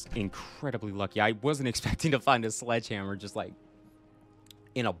 That was incredibly lucky. I wasn't expecting to find a sledgehammer just like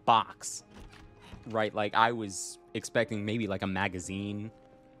in a box, right? Like I was expecting maybe like a magazine,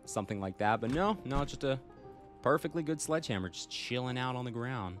 something like that. But no, just a perfectly good sledgehammer just chilling out on the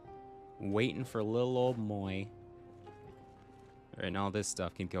ground, waiting for little old Moy. All right, now this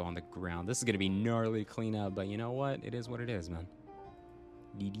stuff can go on the ground. This is going to be gnarly to clean up, but you know what? It is what it is, man.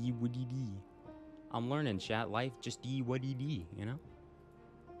 I'm learning, chat. Life just what you know?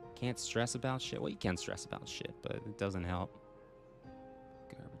 Can't stress about shit. Well, you can stress about shit, but it doesn't help.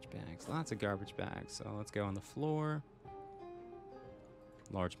 Garbage bags. Lots of garbage bags. So let's go on the floor.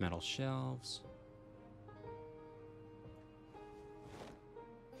 Large metal shelves.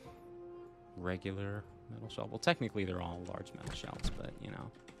 Regular metal shelf. Well, technically they're all large metal shelves, but, you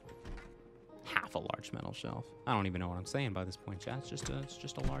know. Half a large metal shelf. I don't even know what I'm saying by this point, chat. It's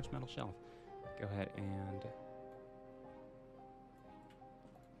just a large metal shelf. Go ahead and...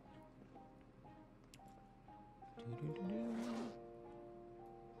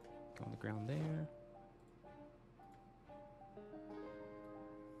 Go on the ground there.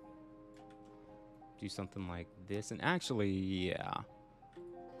 Do something like this. And actually, yeah.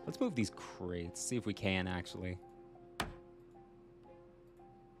 Let's move these crates. See if we can actually.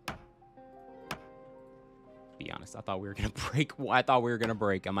 Be honest, I thought we were gonna break. I thought we were gonna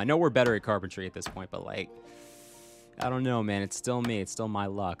break them. I know we're better at carpentry at this point, but like, I don't know, man. It's still me. It's still my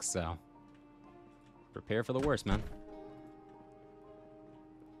luck. So prepare for the worst, man.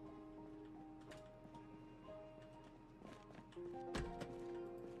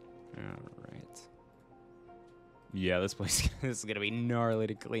 All right. Yeah, this place this is gonna be gnarly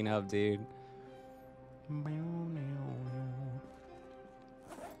to clean up, dude.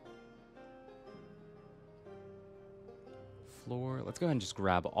 Floor. Let's go ahead and just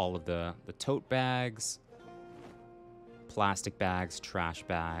grab all of the tote bags, plastic bags, trash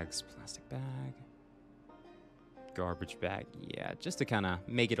bags, plastic bag, garbage bag. Yeah, just to kind of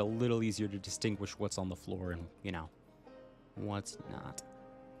make it a little easier to distinguish what's on the floor and, you know, what's not.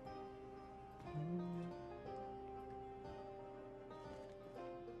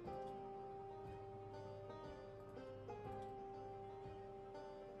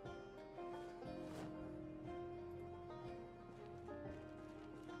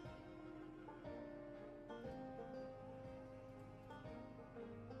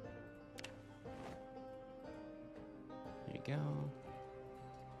 Go.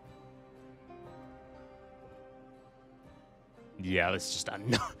 Yeah, it's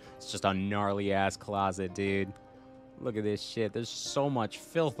just a gnarly ass closet, dude. Look at this shit. There's so much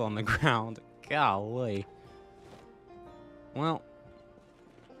filth on the ground. Golly. Well,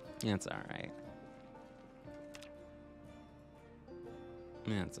 that's all right.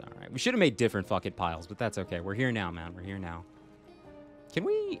 That's all right. We should have made different fucking piles, but that's okay. We're here now, man. We're here now. Can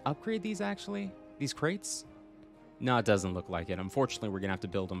we upgrade these actually? These crates? No, it doesn't look like it. Unfortunately, we're going to have to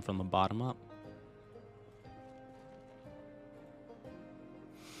build them from the bottom up.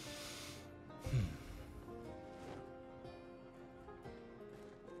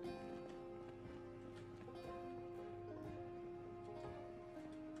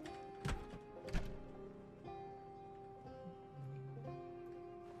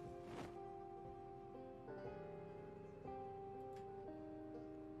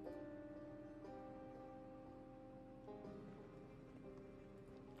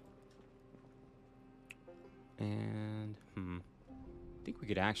 And, I think we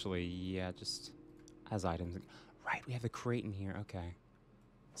could actually, yeah, just as items. Right, we have the crate in here. Okay.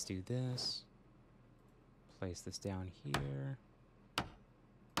 Let's do this. Place this down here.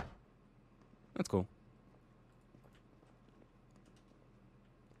 That's cool.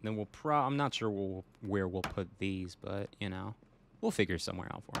 Then we'll I'm not sure where we'll put these, but, you know, we'll figure somewhere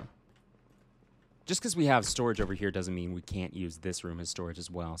out for them. Just because we have storage over here doesn't mean we can't use this room as storage as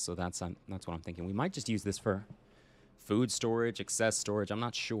well. So that's what I'm thinking. We might just use this for food storage, excess storage. I'm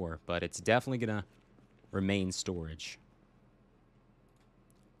not sure, but it's definitely going to remain storage.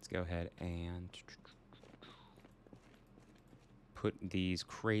 Let's go ahead and put these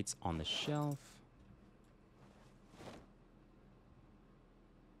crates on the shelf.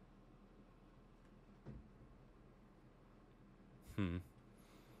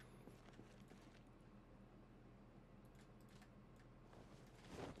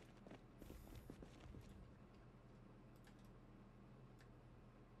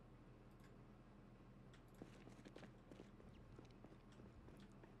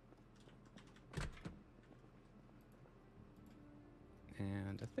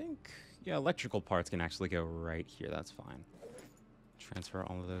 And I think, yeah, electrical parts can actually go right here. That's fine. Transfer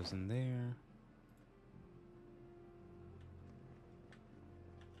all of those in there.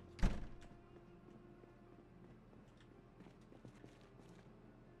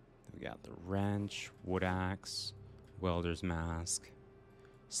 We got the wrench, wood axe, welder's mask,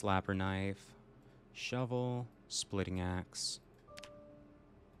 slapper knife, shovel, splitting axe,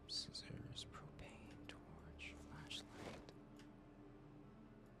 scissors, propane torch, flashlight,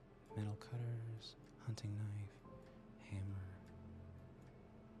 metal cutters, hunting knife, hammer.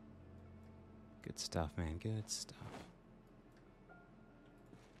 Good stuff, man. Good stuff.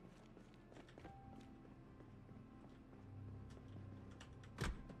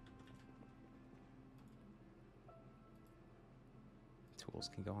 Tools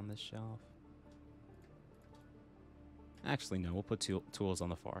can go on this shelf. Actually, no. We'll put tools on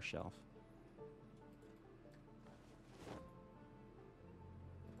the far shelf.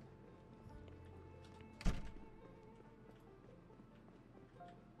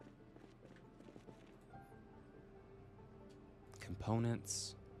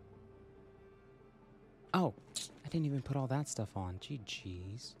 Components. Oh, I didn't even put all that stuff on.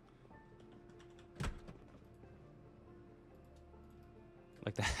 Jeez.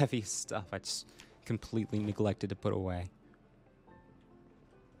 Like the heaviest stuff I just completely neglected to put away.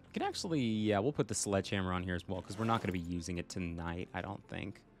 We can actually, yeah, we'll put the sledgehammer on here as well, because we're not going to be using it tonight, I don't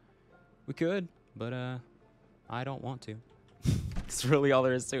think. We could, but I don't want to. It's really all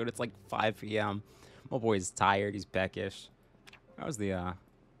there is to it. It's like 5 p.m. My boy's tired. He's peckish. How's the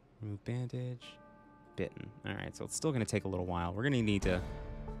remove bandage? Bitten. All right, so it's still going to take a little while. We're going to need to...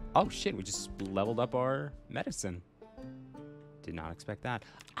 Oh, shit, we just leveled up our medicine. Did not expect that.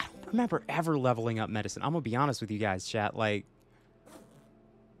 I don't remember ever leveling up medicine. I'm going to be honest with you guys, chat. Like,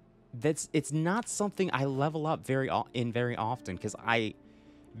 it's not something I level up very often, because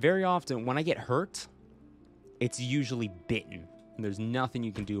very often when I get hurt, it's usually bitten. And there's nothing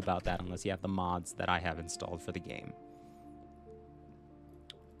you can do about that unless you have the mods that I have installed for the game.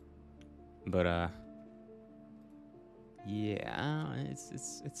 But yeah, it's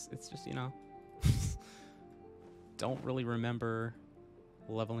just, you know, don't really remember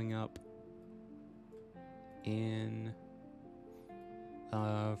leveling up in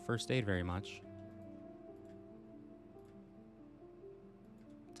first aid very much.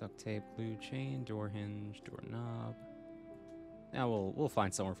 Duct tape, glue, chain, door hinge, door knob. Now we'll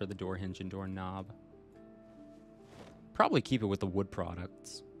find somewhere for the door hinge and door knob. Probably keep it with the wood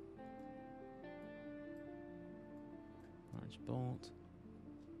products. Large bolt,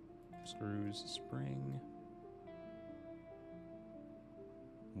 screws, spring,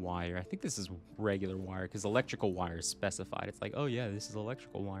 wire. I think this is regular wire because electrical wire is specified. It's like, oh yeah, this is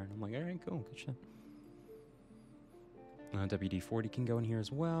electrical wire. And I'm like, all right, cool, good shit. WD-40 can go in here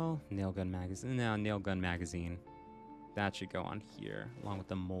as well. Nail gun magazine. Now, nail gun magazine. That should go on here, along with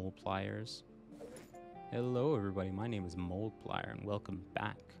the mole pliers. Hello, everybody. My name is Muldraugh, and welcome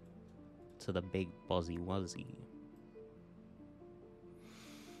back to the Big Buzzy Wuzzy.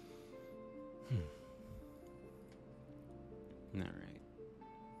 All right.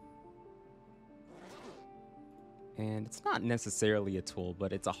 And it's not necessarily a tool,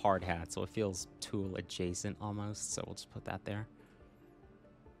 but it's a hard hat, so it feels tool adjacent almost. So we'll just put that there.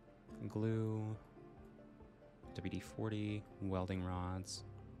 Glue, WD-40, welding rods,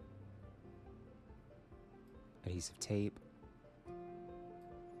 adhesive tape,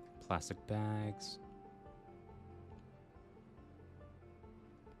 plastic bags,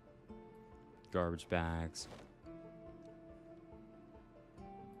 garbage bags,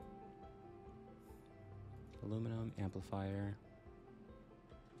 Aluminum, amplifier.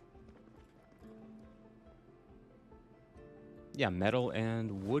 Yeah, metal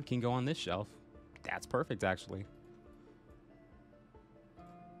and wood can go on this shelf. That's perfect, actually.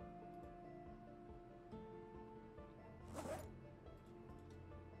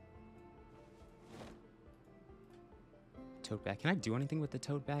 Tote bag. Can I do anything with the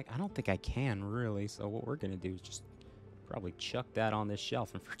tote bag? I don't think I can, really. So what we're going to do is just probably chuck that on this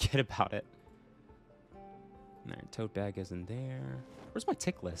shelf and forget about it. All right, tote bag is in there. Where's my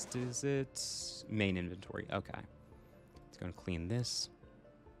tick list? Is it main inventory? Okay. It's going to clean this.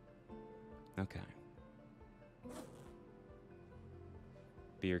 Okay.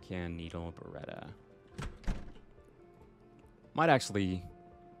 Beer can, needle, Beretta. Might actually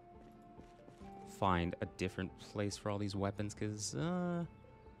find a different place for all these weapons, because, yeah,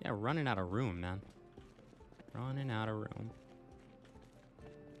 running out of room, man. Running out of room.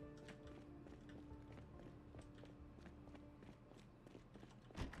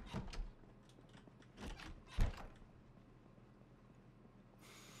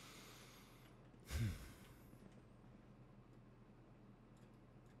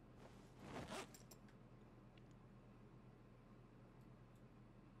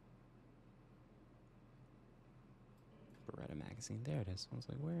 Beretta magazine. There it is. I was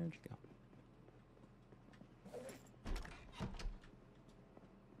like, where'd you go?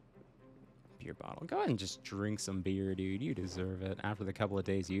 Beer bottle. Go ahead and just drink some beer, dude. You deserve it. After the couple of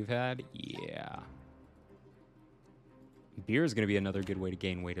days you've had, yeah. Beer is going to be another good way to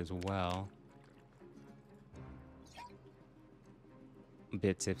gain weight as well. A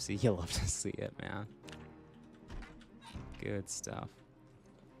bit tipsy. You'll love to see it, man. Good stuff.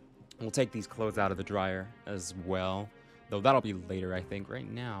 We'll take these clothes out of the dryer as well. Though that'll be later, I think. Right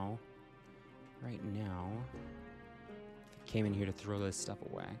now, I came in here to throw this stuff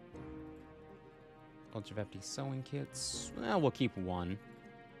away. Bunch of empty sewing kits. Well, we'll keep one.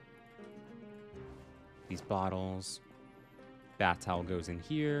 These bottles. Bath towel goes in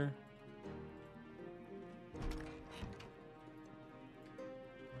here.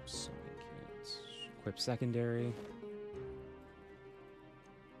 Sewing kits. Equip secondary.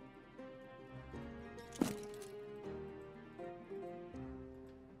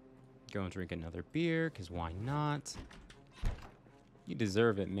 Go and drink another beer, because why not? You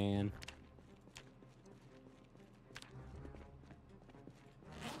deserve it, man.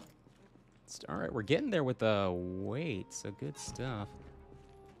 All right, we're getting there with the weight, so good stuff.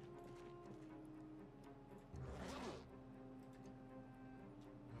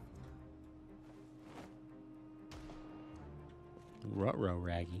 Ruh-roh,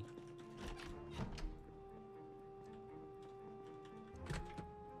 Raggy.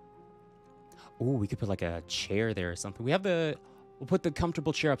 Ooh, we could put like a chair there or something. We'll put the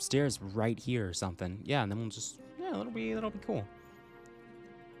comfortable chair upstairs right here or something. Yeah, and then we'll just, yeah, that'll be cool.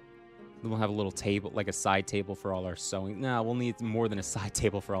 Then we'll have a little table, like a side table for all our sewing. Nah, we'll need more than a side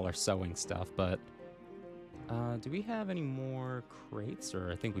table for all our sewing stuff, but do we have any more crates?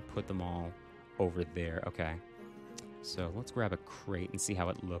 Or I think we put them all over there. Okay. So let's grab a crate and see how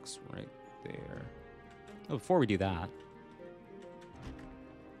it looks right there. Oh, before we do that,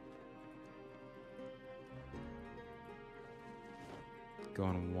 go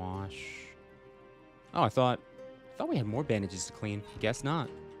and wash. Oh, I thought we had more bandages to clean. Guess not.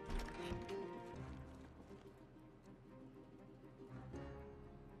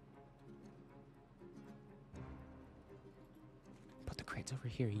 Put the crates over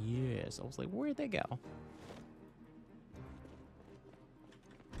here. Yes. I was like, where'd they go?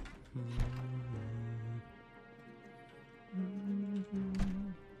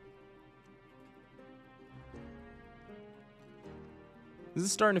 Is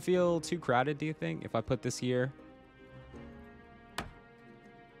this starting to feel too crowded, do you think, if I put this here?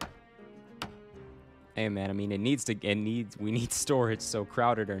 Hey, man, I mean, we need storage, so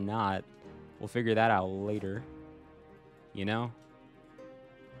crowded or not, we'll figure that out later. You know?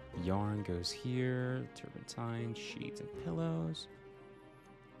 Yarn goes here, turpentine, sheets, and pillows.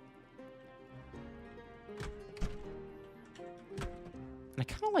 And I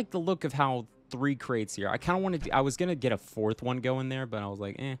kind of like the look of how 3 crates here. I kind of wanted to, I was going to get a 4th one going there, but I was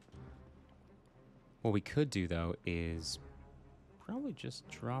like, eh. What we could do, though, is probably just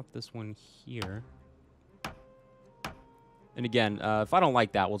drop this one here. And again, if I don't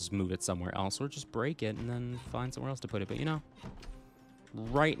like that, we'll just move it somewhere else, or just break it and then find somewhere else to put it. But, you know,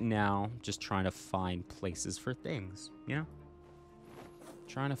 right now, just trying to find places for things, you know?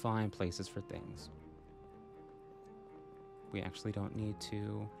 Trying to find places for things. We actually don't need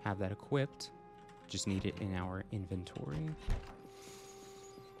to have that equipped. Just need it in our inventory.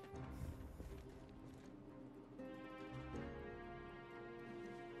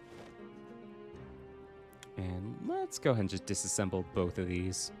 Let's go ahead and just disassemble both of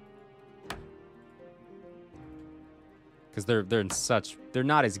these. Because they're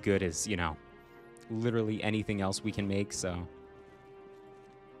not as good as, you know, literally anything else we can make, so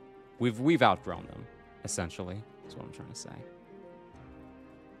we've outgrown them, essentially. That's what I'm trying to say.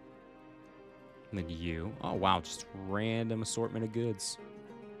 And then you. Oh wow, just random assortment of goods.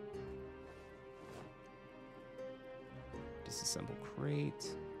 Disassemble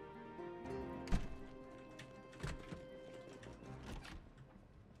crate.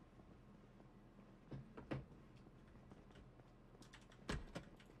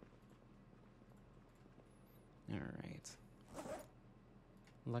 All right.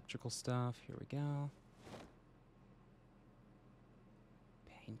 Electrical stuff. Here we go.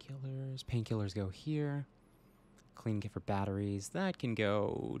 Painkillers. Painkillers go here. Clean kit for batteries. That can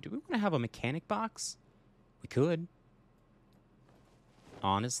go... Do we want to have a mechanic box? We could.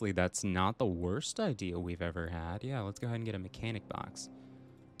 Honestly, that's not the worst idea we've ever had. Yeah, let's go ahead and get a mechanic box.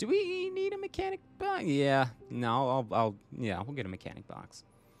 Do we need a mechanic box? Yeah. No, yeah, we'll get a mechanic box.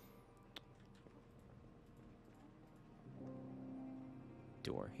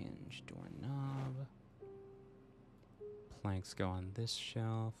 Door hinge, door knob. Planks go on this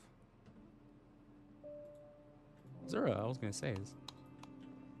shelf. Is there I was gonna say is.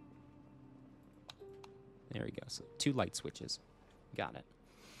 There we go. So 2 light switches. Got it.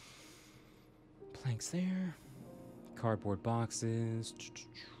 Planks there. Cardboard boxes.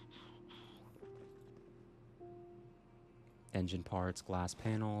 Engine parts, glass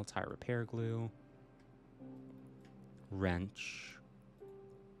panel, tire repair glue. Wrench.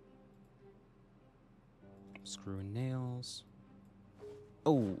 Screw and nails.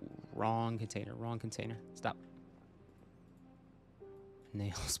 Oh, wrong container, wrong container. Stop.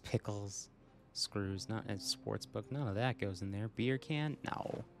 Nails, pickles, screws, not a sports book. None of that goes in there. Beer can?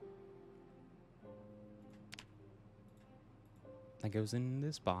 No. That goes in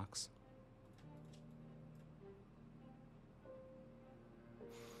this box.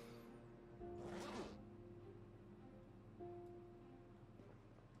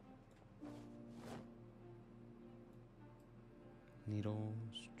 Needles.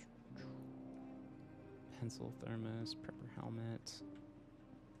 Pencil, thermos, prepper helmet.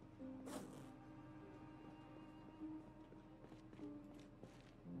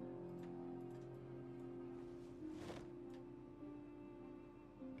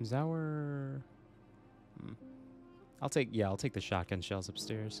 Is our... I'll take the shotgun shells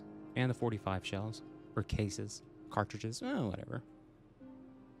upstairs. And the 45 shells. Or cases. Cartridges. Oh, whatever.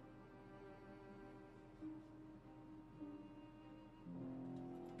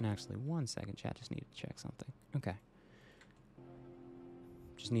 And actually, 1 second, chat. Just need to check something. Okay.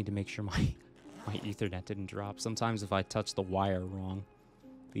 Just need to make sure my Ethernet didn't drop. Sometimes if I touch the wire wrong,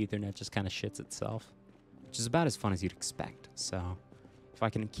 the Ethernet just kind of shits itself. Which is about as fun as you'd expect. So, if I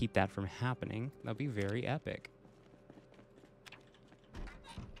can keep that from happening, that'll be very epic.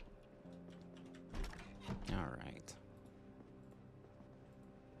 Alright.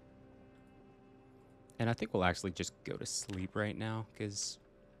 And I think we'll actually just go to sleep right now, because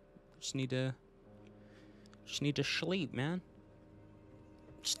just need to sleep, man.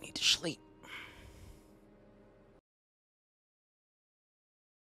 Just need to sleep.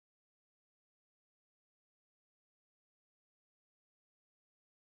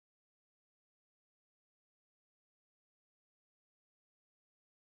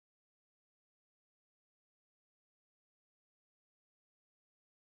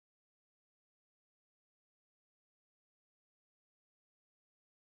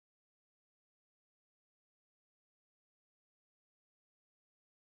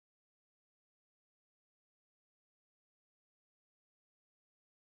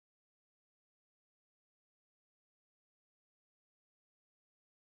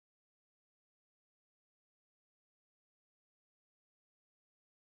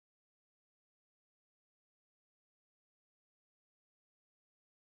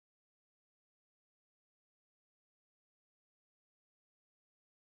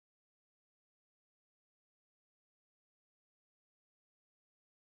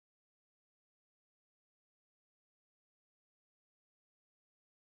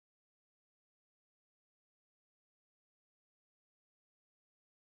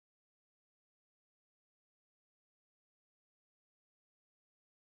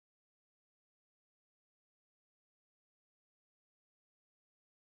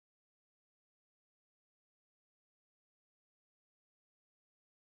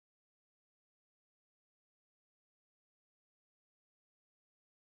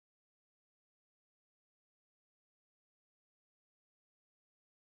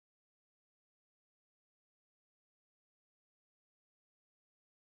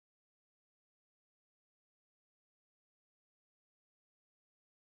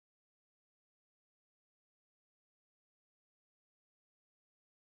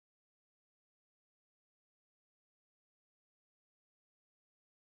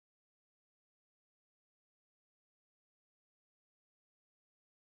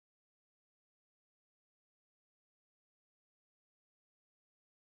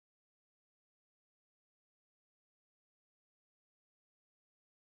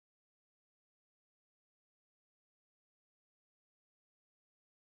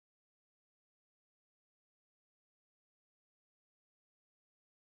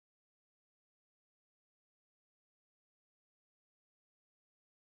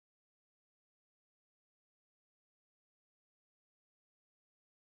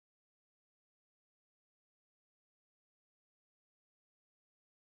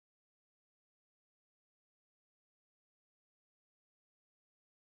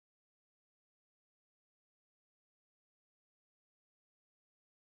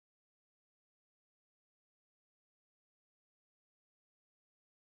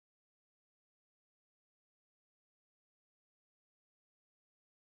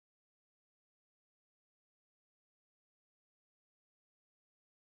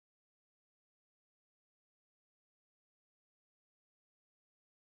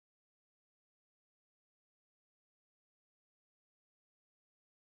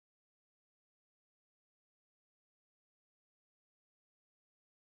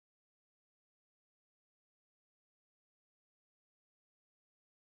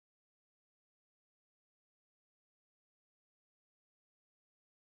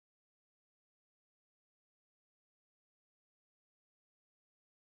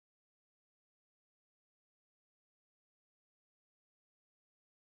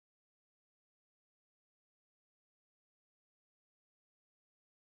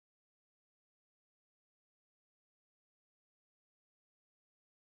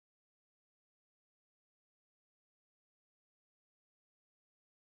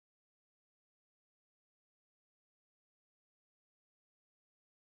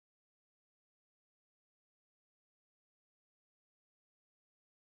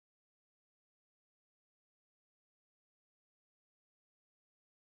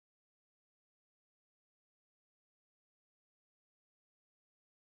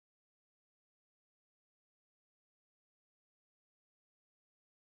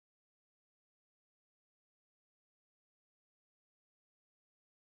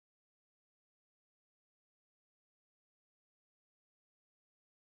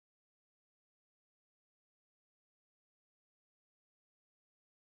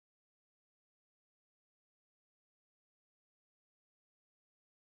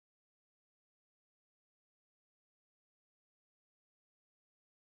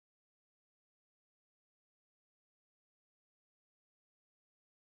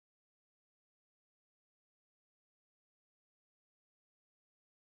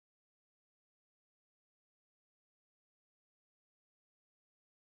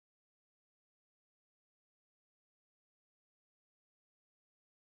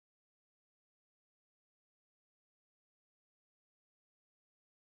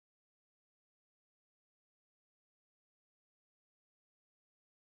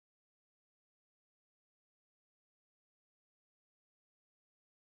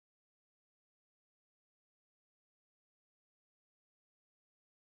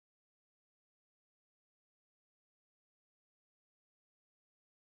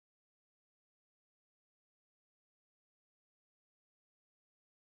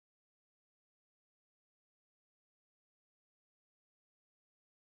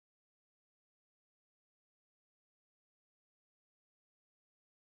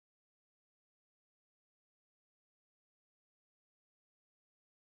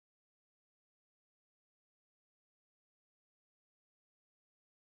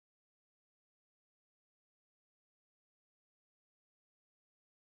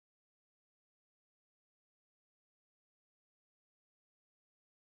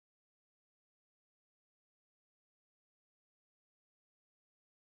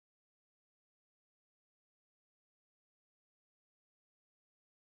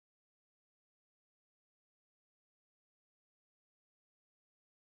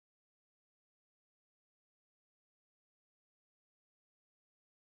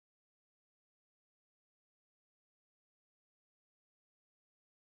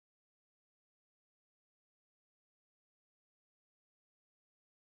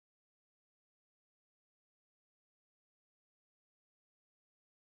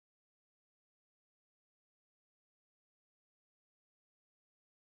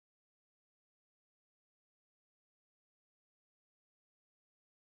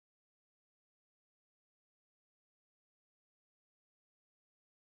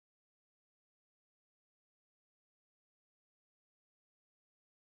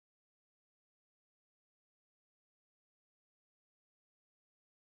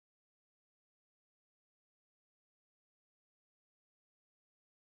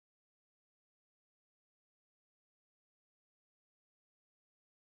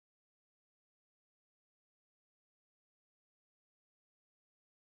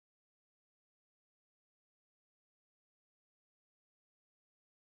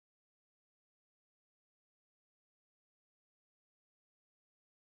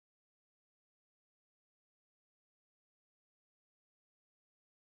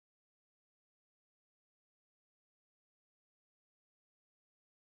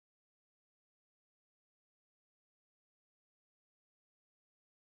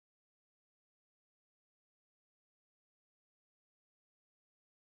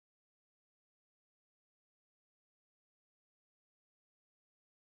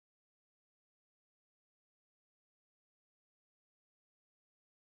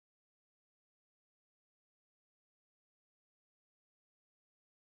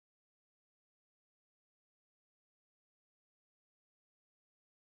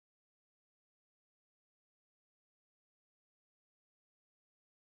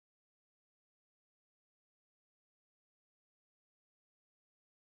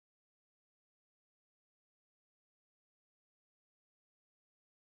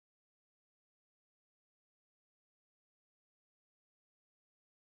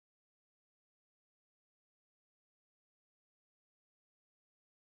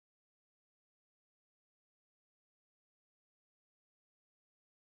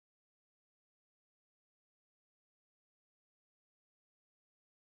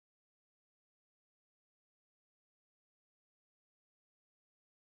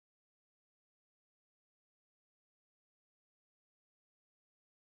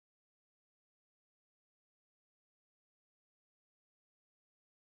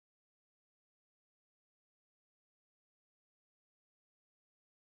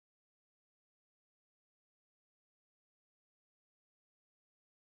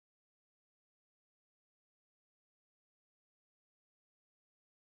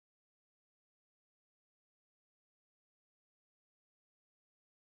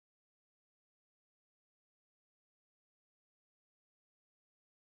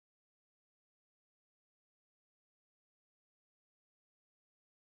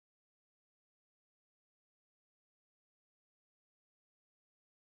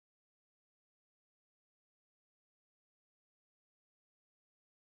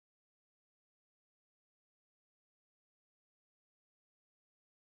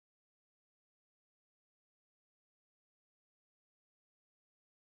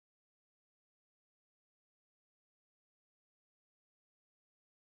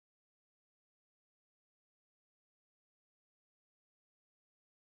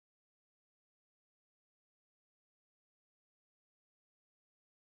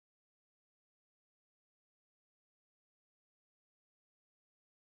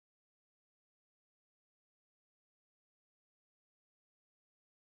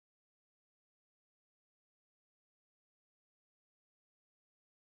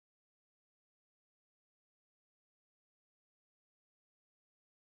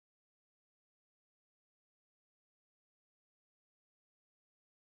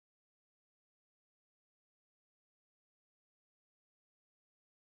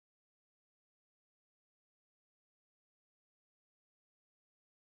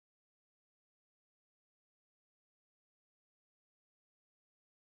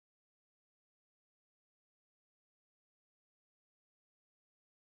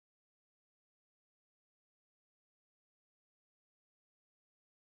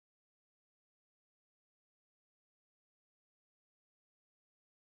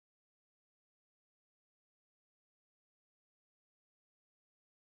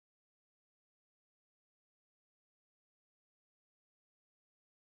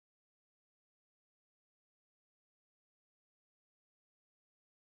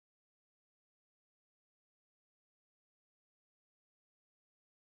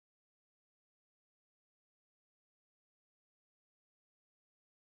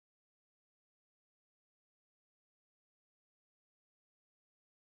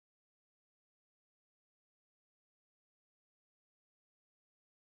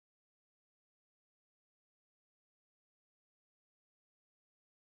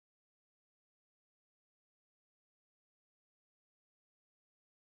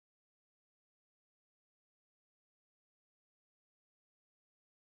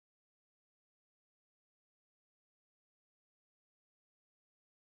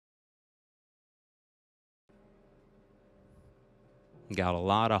 Got a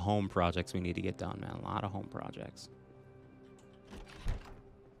lot of home projects we need to get done, man. A lot of home projects.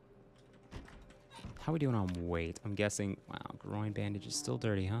 How we doing on weight? I'm guessing, wow, groin bandage is still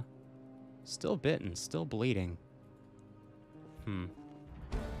dirty, huh? Still bitten, still bleeding.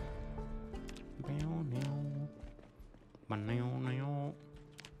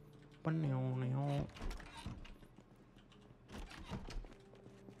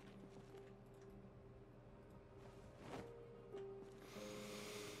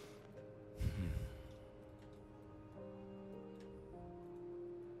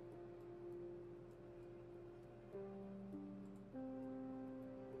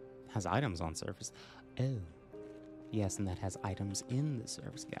 Has items on surface. Oh. Yes, and that has items in the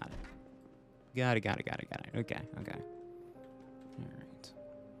surface. Got it. Got it. Okay. Alright.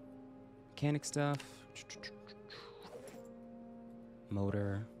 Mechanic stuff.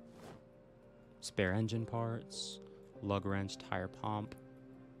 Motor. Spare engine parts. Lug wrench, tire pump.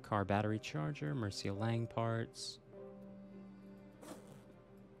 Car battery charger. Mercia Lang parts.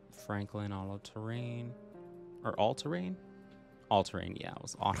 Franklin auto-terrain. Or all-terrain? All-terrain, yeah, it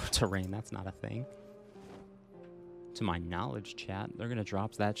was auto-terrain. That's not a thing. To my knowledge, chat, they're gonna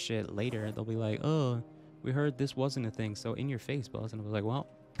drop that shit later. They'll be like, oh, we heard this wasn't a thing, so in your face, Buzz. And I was like, well,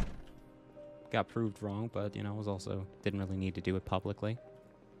 got proved wrong, but, you know, I was also, didn't really need to do it publicly.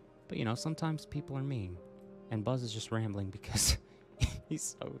 But, you know, sometimes people are mean. And Buzz is just rambling because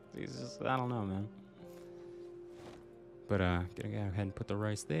he's just, I don't know, man. But, gonna go ahead and put the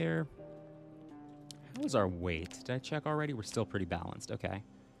rice there. How is our weight? Did I check already? We're still pretty balanced. Okay.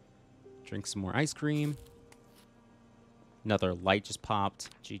 Drink some more ice cream. Another light just popped.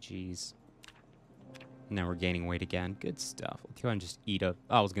 GG's. Now we're gaining weight again. Good stuff. Let's go ahead and just eat a...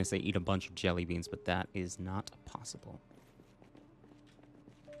 I was going to say eat a bunch of jelly beans, but that is not possible.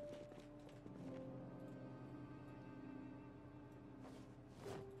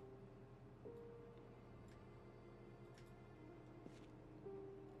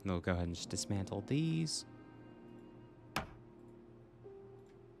 We'll go ahead and just dismantle these.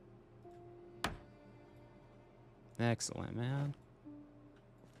 Excellent, man.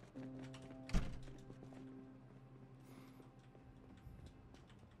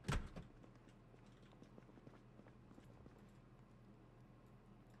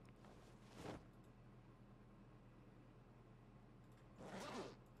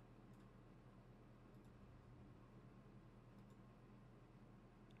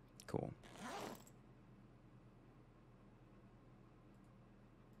 Cool.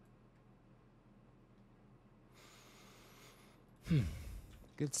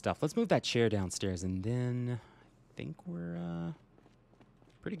 Good stuff. Let's move that chair downstairs, and then I think we're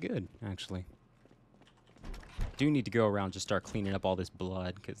pretty good, actually. Do need to go around and just start cleaning up all this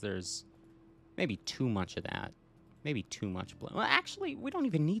blood, because there's maybe too much of that. Maybe too much blood. Well, actually, we don't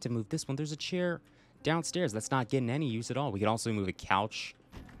even need to move this one. There's a chair downstairs that's not getting any use at all. We could also move a couch,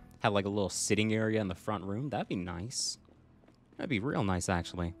 have like a little sitting area in the front room. That'd be nice. That'd be real nice,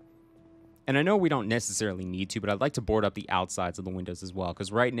 actually. And I know we don't necessarily need to, but I'd like to board up the outsides of the windows as well,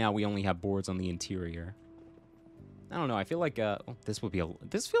 because right now we only have boards on the interior. I don't know. I feel like this would be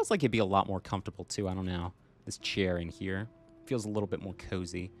this feels like it'd be a lot more comfortable too. I don't know. This chair in here feels a little bit more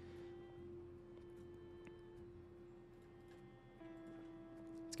cozy.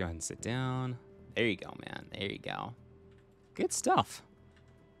 Let's go ahead and sit down. There you go, man. There you go. Good stuff.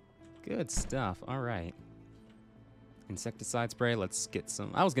 Good stuff. All right. Insecticide spray. Let's get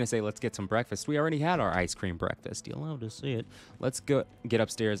some... I was going to say let's get some breakfast. We already had our ice cream breakfast. You'll love to see it. Let's go get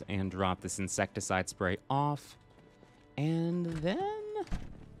upstairs and drop this insecticide spray off. And then...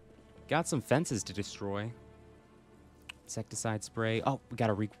 got some fences to destroy. Insecticide spray. Oh, we got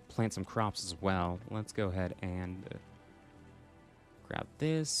to replant some crops as well. Let's go ahead and grab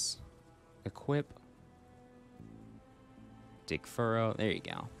this. Equip. Dig furrow. There you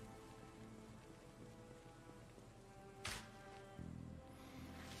go.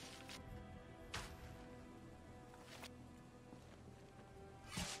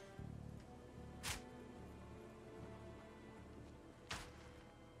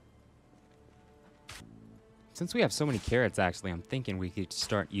 Since we have so many carrots, actually, I'm thinking we could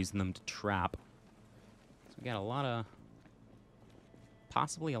start using them to trap. So we got a lot of...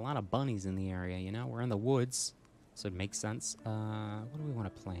 possibly a lot of bunnies in the area, you know? We're in the woods, so it makes sense. What do we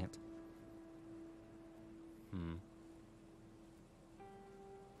want to plant?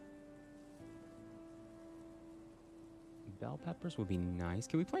 Bell peppers would be nice.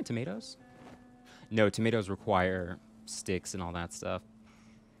 Can we plant tomatoes? No, tomatoes require sticks and all that stuff.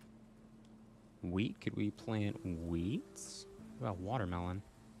 Wheat? Could we plant wheat? What about watermelon?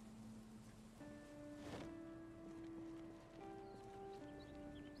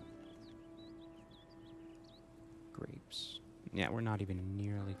 grapes. Yeah, we're not even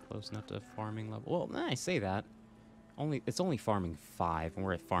nearly close enough to farming level. Well, I say that. It's only farming 5, and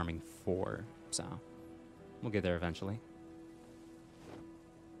we're at farming 4. So, we'll get there eventually.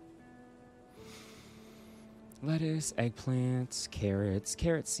 Lettuce, eggplants, carrots,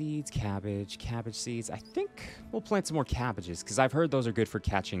 carrot seeds, cabbage seeds. I think we'll plant some more cabbages, because I've heard those are good for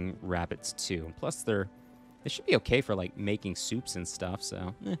catching rabbits, too. Plus, they should be okay for, like, making soups and stuff,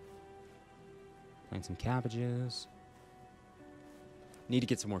 so, Plant some cabbages. Need to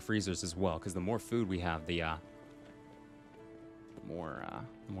get some more freezers as well, because the more food we have, the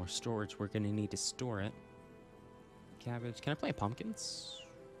more storage we're going to need to store it. Cabbage. Can I plant pumpkins?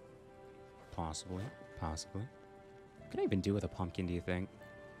 Possibly. Possibly. What can I even do with a pumpkin, do you think?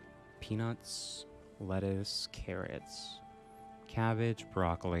 Peanuts, lettuce, carrots, cabbage,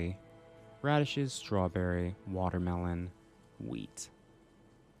 broccoli, radishes, strawberry, watermelon, wheat,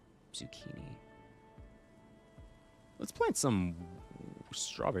 zucchini. Let's plant some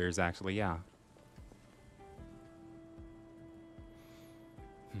strawberries, actually, yeah.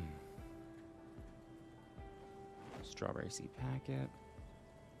 Strawberry seed packet.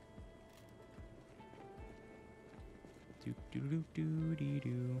 Do.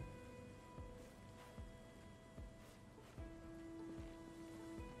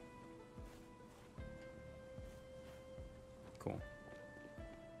 Cool.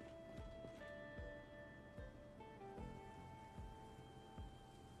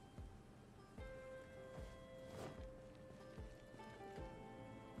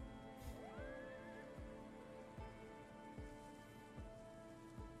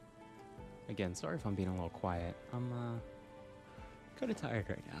 Again, sorry if I'm being a little quiet. I'm kind of tired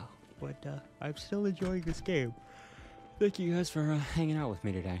right now, but I'm still enjoying this game. Thank you guys for hanging out with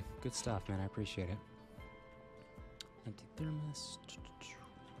me today. Good stuff, man. I appreciate it. Empty thermos.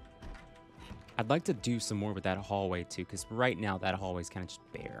 I'd like to do some more with that hallway too, because right now that hallway's kind of just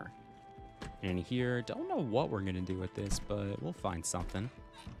bare. And in here, don't know what we're gonna do with this, but we'll find something.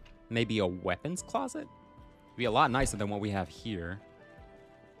 Maybe a weapons closet? Be a lot nicer than what we have here.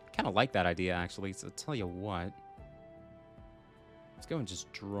 Kind of like that idea, actually, so I'll tell you what. Let's go and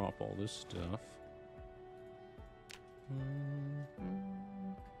just drop all this stuff.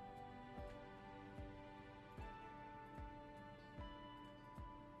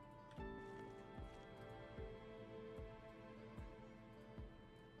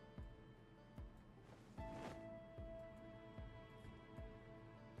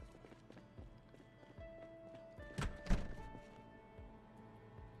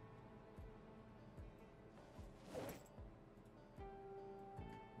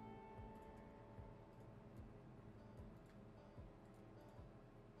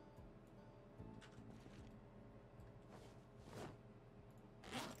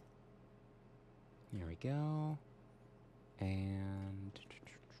 Here we go. And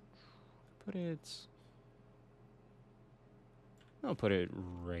I'll put it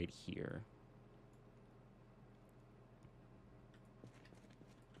right here.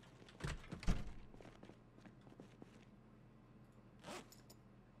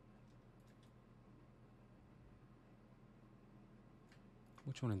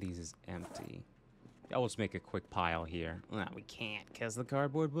 Which one of these is empty? I'll just make a quick pile here. Well, we can't, because the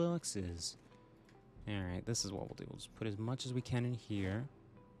cardboard boxes. Alright, this is what we'll do. We'll just put as much as we can in here.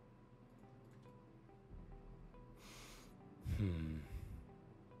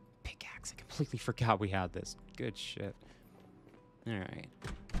 Pickaxe. I completely forgot we had this. Good shit. Alright.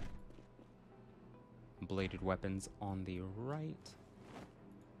 Bladed weapons on the right.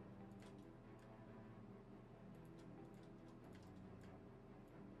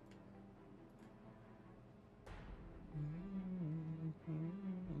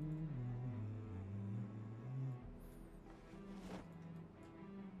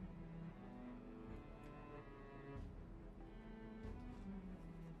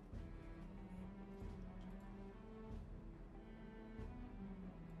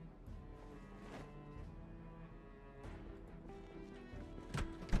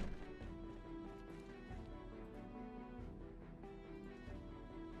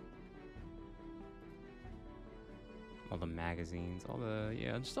 All the magazines,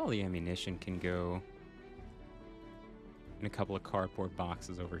 just all the ammunition can go in a couple of cardboard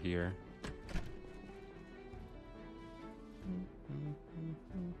boxes over here.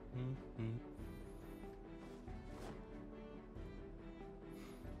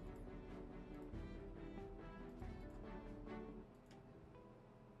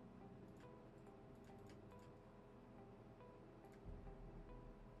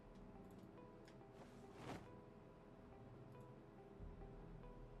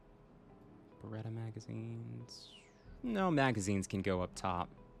 Beretta magazines. No, magazines can go up top.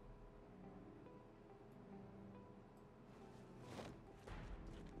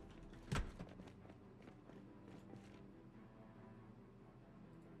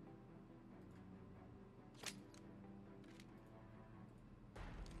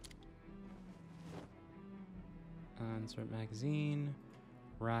 Insert magazine,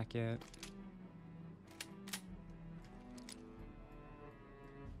 racket.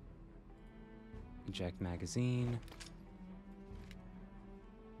 Eject magazine.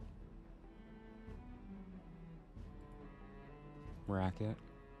 Racket.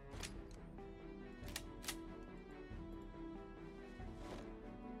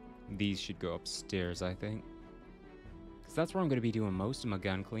 These should go upstairs, I think. Because that's where I'm going to be doing most of my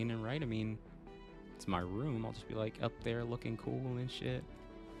gun cleaning, right? I mean, it's my room. I'll just be like up there looking cool and shit.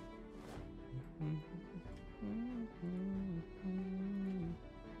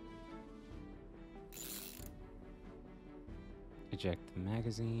 Eject the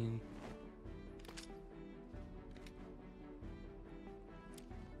magazine.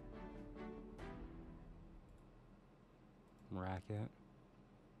 Racket.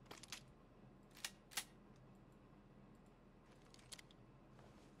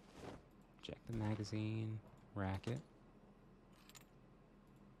 Check the magazine. Racket.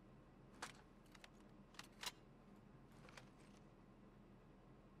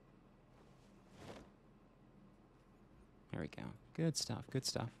 There we go. Good stuff, good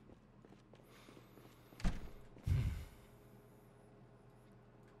stuff.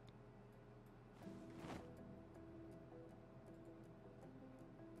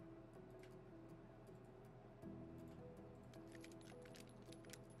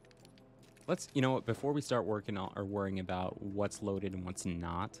 Let's, you know what, before we start working on or worrying about what's loaded and what's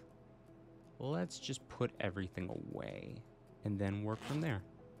not, let's just put everything away and then work from there.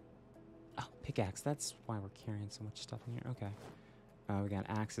 Oh, pickaxe, that's why we're carrying so much stuff in here. Okay. We got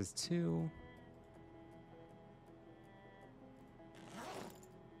axes too.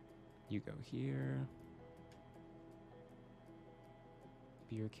 You go here.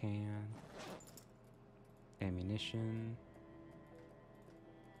 Beer can. Ammunition.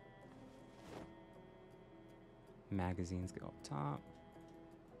 Magazines go up top.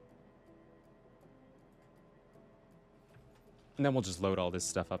 And then we'll just load all this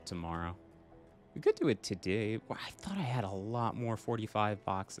stuff up tomorrow. We could do it today. Well, I thought I had a lot more 45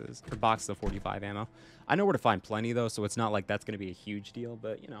 boxes, or boxes of 45 ammo. I know where to find plenty, though, so it's not like that's going to be a huge deal,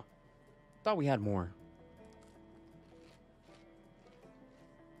 but, you know, thought we had more.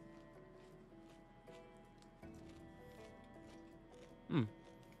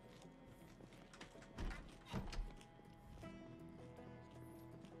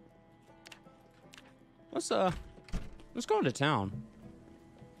 Let's go into town.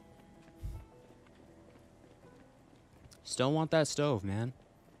 Still want that stove, man.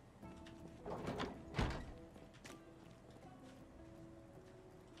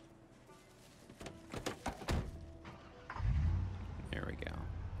 There we go.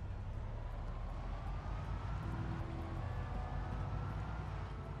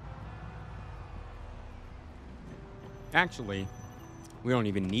 Actually, we don't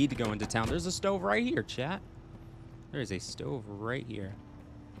even need to go into town. There's a stove right here, chat. There is a stove right here.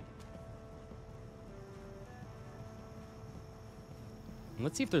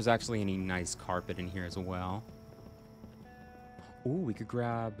 Let's see if there's actually any nice carpet in here as well. Ooh, we could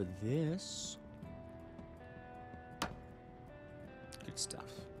grab this. Good stuff.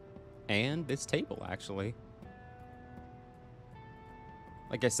 And this table, actually.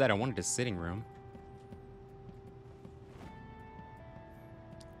 Like I said, I wanted a sitting room.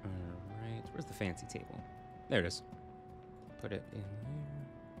 Alright, where's the fancy table? There it is. Put it in here.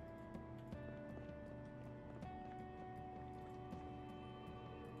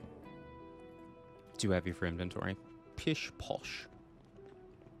 Too heavy for inventory. Pish posh.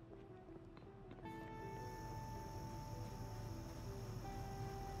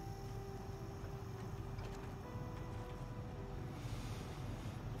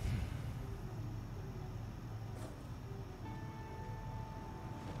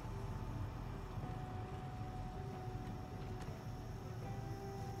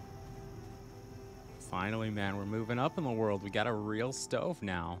 Finally, man, we're moving up in the world. We got a real stove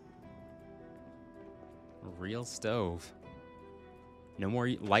now. A real stove. No more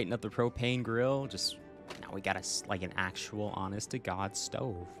lighting up the propane grill. Just now we got like an actual honest-to-God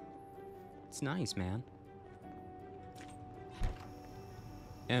stove. It's nice, man.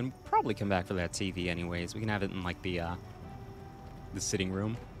 And probably come back for that TV anyways. We can have it in like the sitting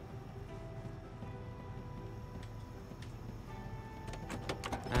room.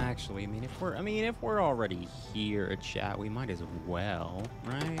 actually, I mean, if we're already here, chat, we might as well,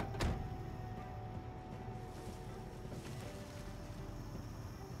 right?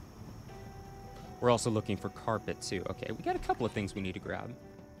 We're also looking for carpet, too. Okay, we got a couple of things we need to grab.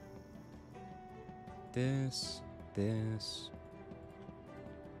 This.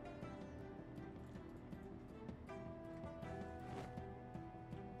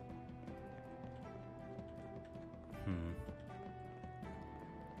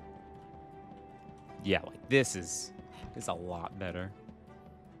 Yeah, like, this is a lot better.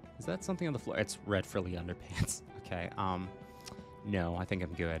 Is that something on the floor? It's red frilly underpants. Okay, no, I think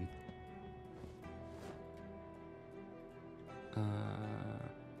I'm good.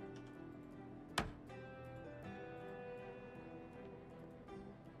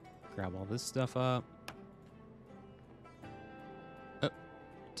 Grab all this stuff up. Oh,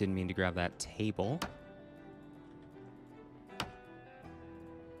 didn't mean to grab that table.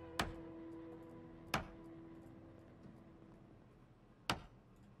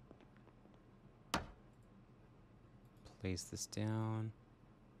 Place this down.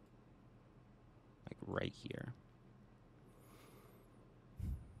 Like right here.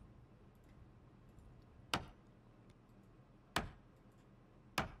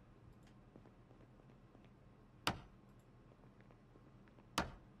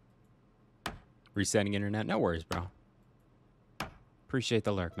 Resetting internet. No worries, bro. Appreciate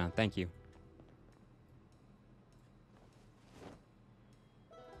the lurk, man. Thank you.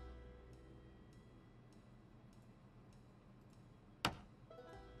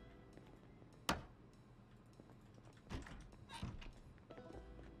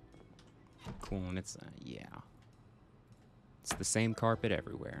 Cool, and it's, yeah. It's the same carpet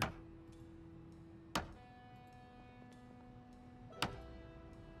everywhere.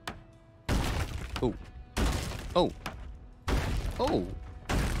 Oh. Oh. Oh.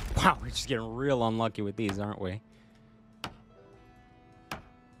 Wow, we're just getting real unlucky with these, aren't we?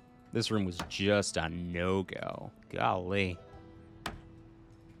 This room was just a no-go. Golly.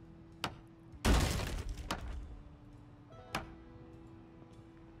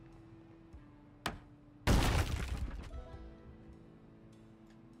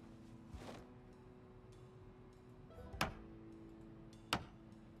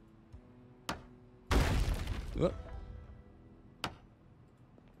 Whoop.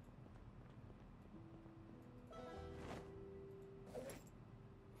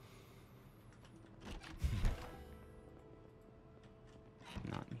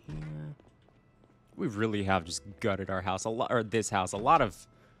 Not in here. We really have just gutted our house a lot, or this house. A lot of,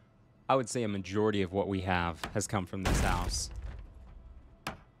 I would say a majority of what we have has come from this house.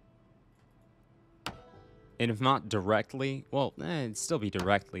 And if not directly, well, it'd still be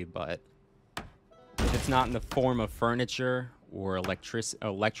directly, but if it's not in the form of furniture or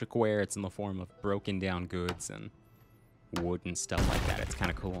electricware, it's in the form of broken down goods and wood and stuff like that. It's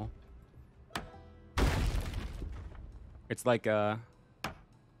kind of cool. It's like,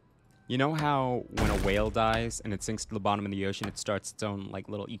 you know how when a whale dies and it sinks to the bottom of the ocean, it starts its own like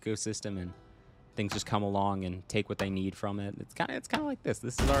little ecosystem and things just come along and take what they need from it. It's kind of like this.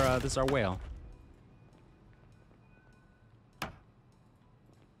 This is our whale.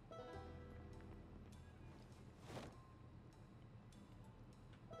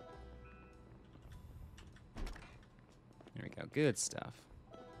 There we go. Good stuff.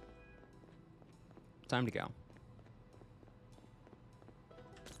 Time to go.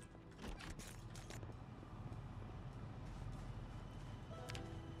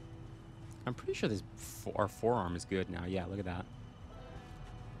 I'm pretty sure this our forearm is good now. Yeah, look at that.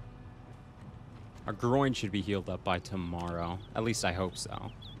 Our groin should be healed up by tomorrow. At least I hope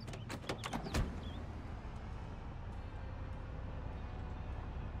so.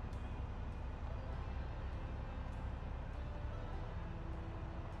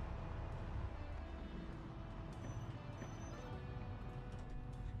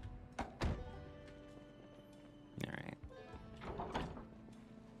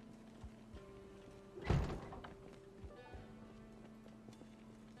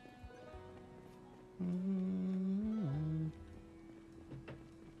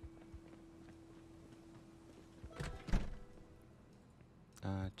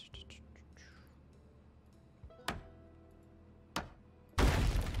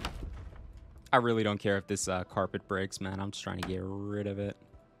 I really don't care if this carpet breaks, man. I'm just trying to get rid of it.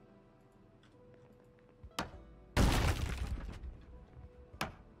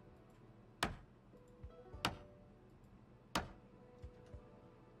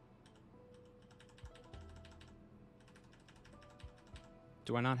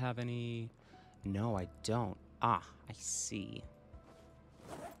 Do I not have any? No, I don't. Ah, I see.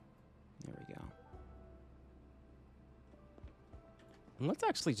 Let's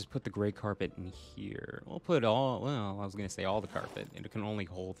actually just put the gray carpet in here. We'll put all, well, I was going to say all the carpet. It can only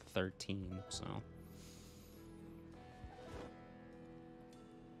hold 13, so.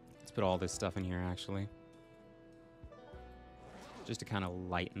 Let's put all this stuff in here, actually. Just to kind of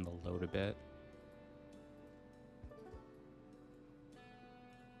lighten the load a bit.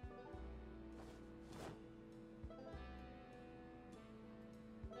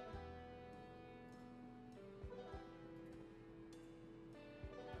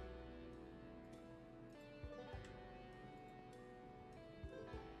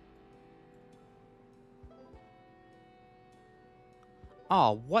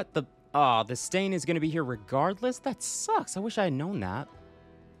 Oh, what the... Oh, the stain is going to be here regardless? That sucks. I wish I had known that.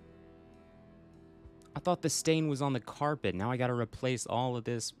 I thought the stain was on the carpet. Now I got to replace all of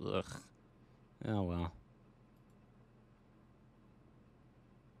this. Ugh. Oh, well.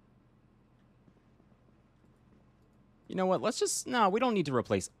 You know what? Let's just... No, we don't need to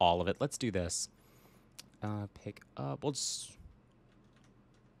replace all of it. Let's do this. Pick up. We'll just...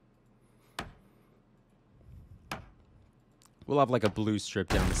 We'll have like a blue strip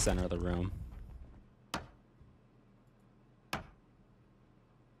down the center of the room.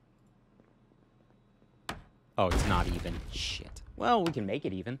 Oh, it's not even. Shit. Well, we can make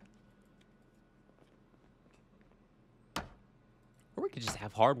it even. Or we could just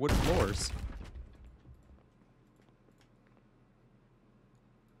have hardwood floors.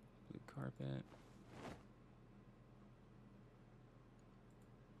 Blue carpet.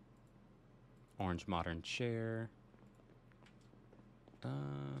 Orange modern chair. Let's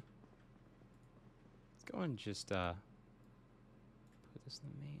go and just, put this in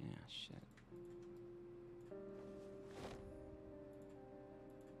the main, shit.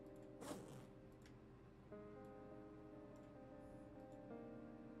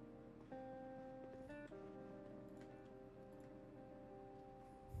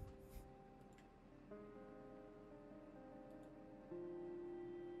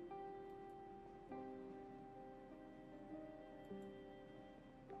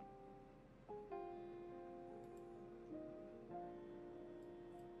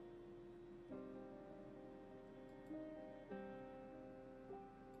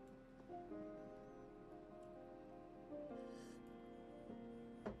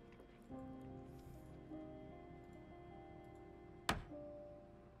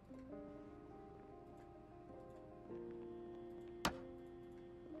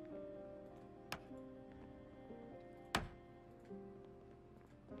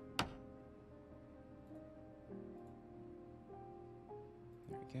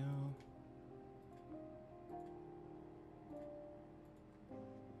 There we go.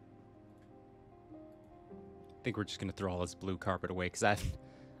 I think we're just gonna throw all this blue carpet away because I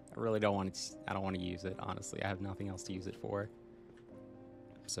really don't want to. I don't want to use it. Honestly, I have nothing else to use it for.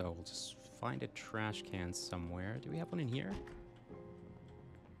 So we'll just find a trash can somewhere. Do we have one in here?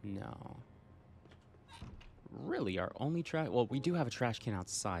 No. Really, our only trash... Well, we do have a trash can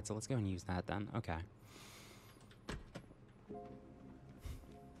outside, so let's go and use that then. Okay.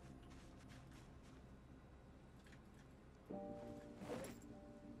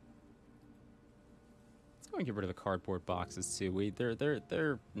 Let's go and get rid of the cardboard boxes too.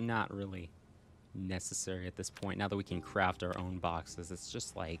 They're not really necessary at this point. Now that we can craft our own boxes, it's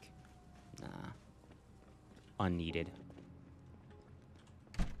just like, nah, unneeded.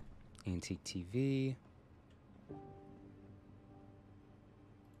 Antique TV.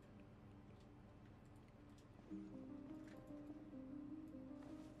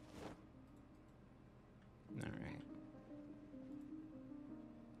 All right.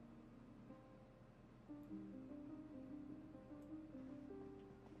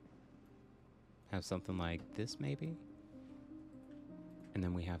 Have something like this maybe? And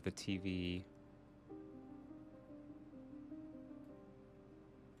then we have the TV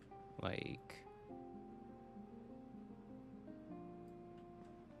like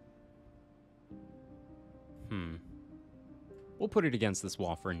we'll put it against this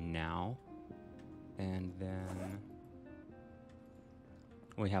wall for now. And then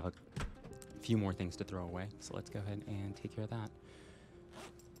we have a few more things to throw away. So let's go ahead and take care of that.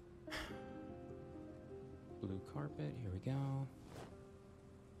 Blue carpet, here we go.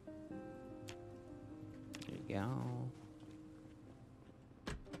 There you go.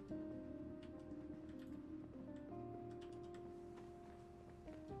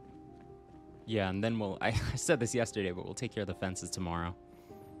 Yeah, and then we'll... I said this yesterday, but we'll take care of the fences tomorrow.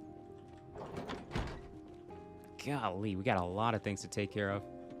 Golly, we got a lot of things to take care of.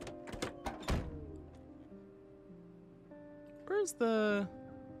 Where's the...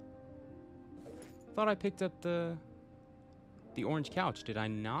 Thought I picked up the... the orange couch, did I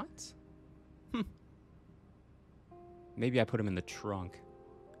not? Maybe I put him in the trunk.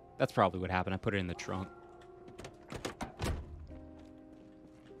 That's probably what happened. I put it in the trunk.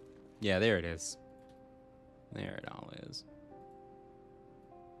 Yeah, there it is. There it all is.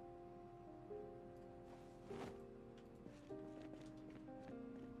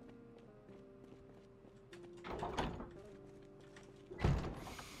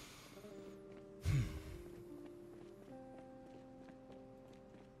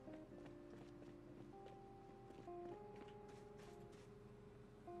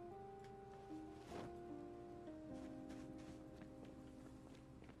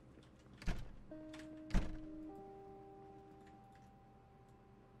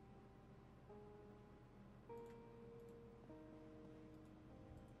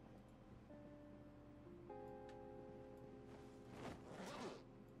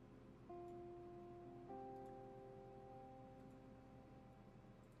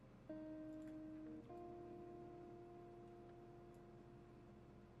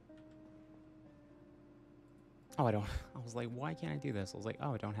 Oh, I don't. I was like, why can't I do this? I was like,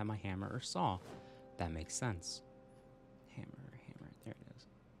 oh, I don't have my hammer or saw. That makes sense. Hammer. There it is.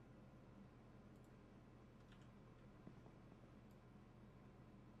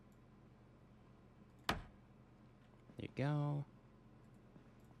 There you go.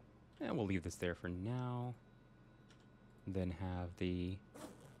 And we'll leave this there for now. Then have the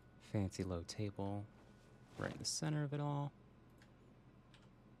fancy low table right in the center of it all.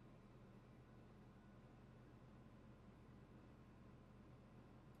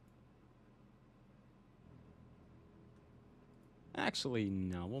 Actually,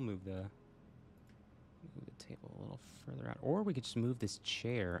 no, we'll move the table a little further out. Or we could just move this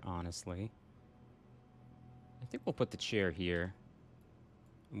chair, honestly. I think we'll put the chair here.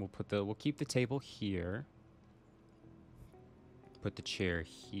 And we'll keep the table here. Put the chair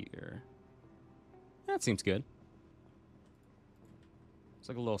here. That seems good. It's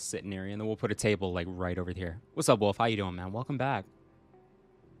like a little sitting area, and then we'll put a table like right over here. What's up, Wolf? How you doing, man? Welcome back.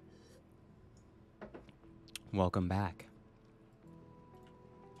 Welcome back.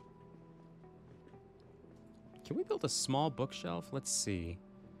 Can we build a small bookshelf? Let's see.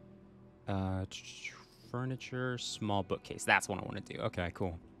 Furniture, small bookcase. That's what I want to do. Okay,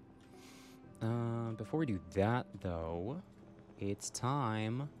 cool. Before we do that, though, it's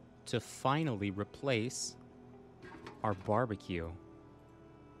time to finally replace our barbecue.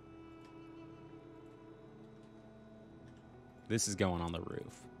 This is going on the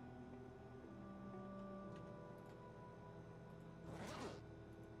roof.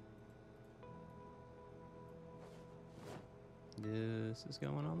 This is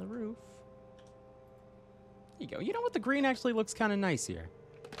going on the roof. There you go. You know what? The green actually looks kind of nice here.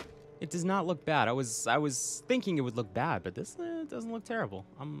 It does not look bad. I was thinking it would look bad, but this doesn't look terrible.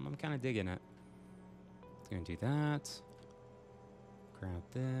 I'm kind of digging it. Gonna do that. Grab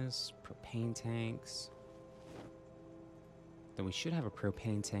this. Propane tanks. Then we should have a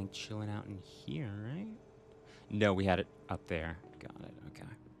propane tank chilling out in here, right? No, we had it up there. Got it. Okay.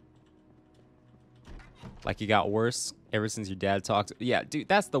 Like, it got worse ever since your dad talked. Yeah, dude,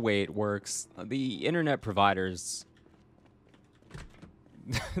 that's the way it works. The internet providers,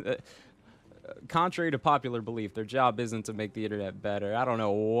 contrary to popular belief, their job isn't to make the internet better. I don't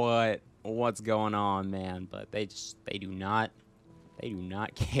know what's going on, man, but they do not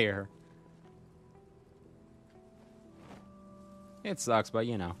care. It sucks, but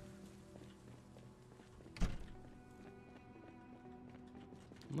you know.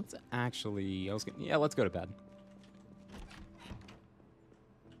 Let's actually, yeah, let's go to bed.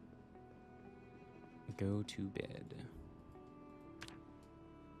 Go to bed.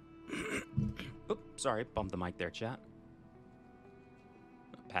 Oops, sorry, bumped the mic there, chat.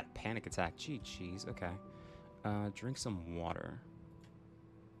 Panic attack, jeez, okay. Drink some water.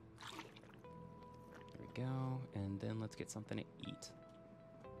 There we go, and then let's get something to eat.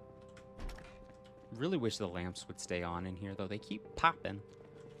 Really wish the lamps would stay on in here, though. They keep popping.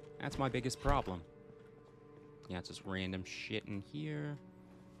 That's my biggest problem. Yeah, it's just random shit in here.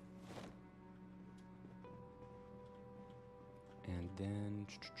 And then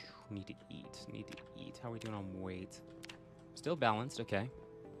need to eat. How are we doing on weight? Still balanced, okay.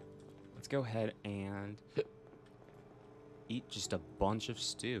 Let's go ahead and eat just a bunch of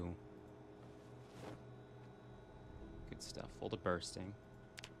stew. Good stuff, full to bursting.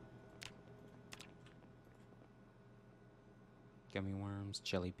 Gummy worms,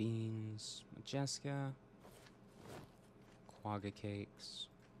 jelly beans, Majeska, quagga cakes.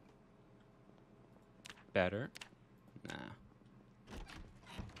 Better? Nah.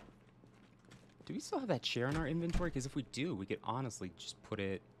 Do we still have that chair in our inventory? Because if we do, we could honestly just put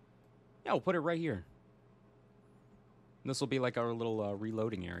it... Yeah, we'll put it right here. This will be like our little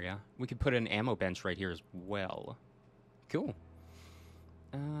reloading area. We could put an ammo bench right here as well. Cool.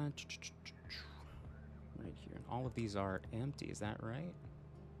 Right here. And all of these are empty, is that right?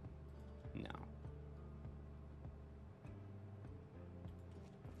 No.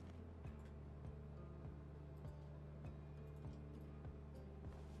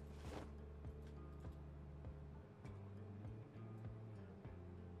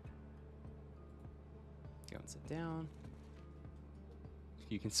 Go and sit down.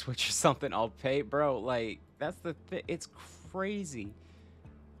 You can switch or something, I'll pay. Bro, like, that's the thing. It's crazy.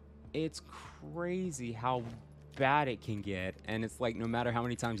 It's crazy how bad it can get. And it's like, no matter how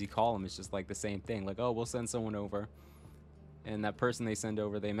many times you call them, it's just like the same thing. Like, oh, we'll send someone over. And that person they send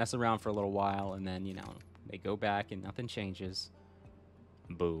over, they mess around for a little while. And then, you know, they go back and nothing changes.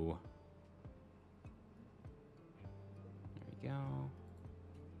 Boo. There we go.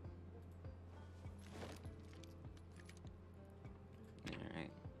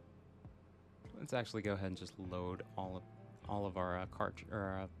 Let's actually go ahead and just load all of our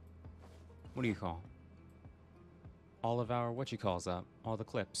what do you call? All of our what you calls up, all the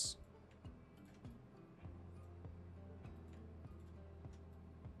clips.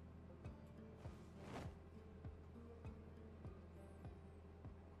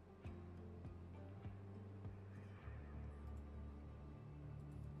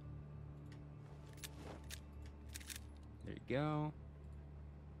 There you go.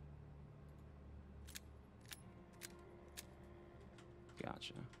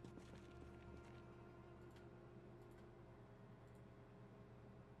 Gotcha.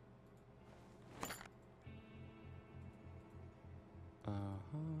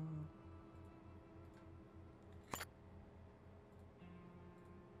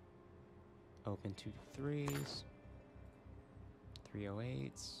 Open 2-3s,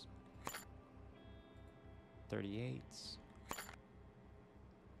 308s, 38s.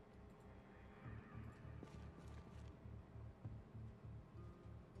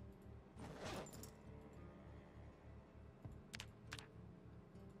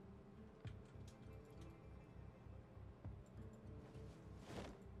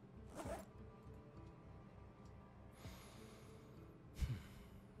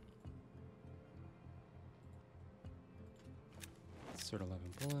 Insert 11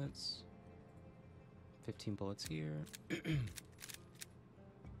 bullets. 15 bullets here.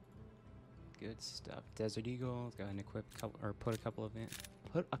 Good stuff. Desert Eagle. Let's go ahead and equip or put a couple of in.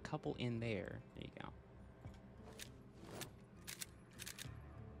 Put a couple in there. There you go.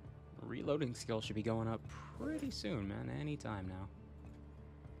 Reloading skill should be going up pretty soon, man. Anytime now.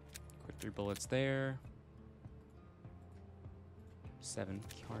 Quick 3 bullets there. 7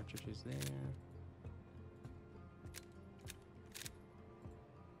 cartridges there.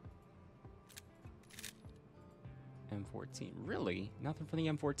 M14. Really? Nothing for the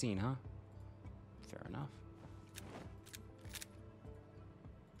M14, huh? Fair enough.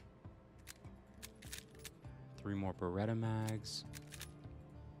 Three more Beretta mags.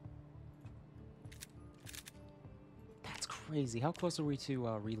 That's crazy. How close are we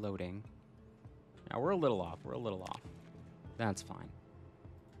to reloading? Now, we're a little off. We're a little off. That's fine.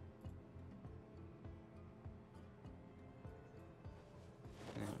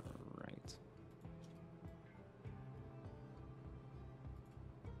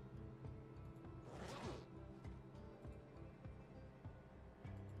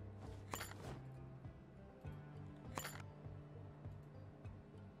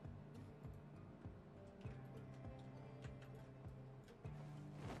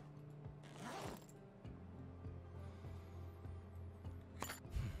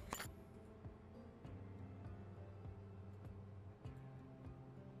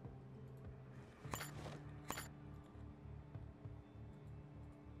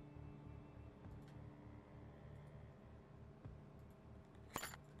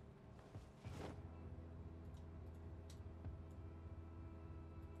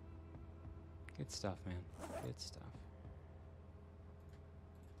 Good stuff, man. Good stuff.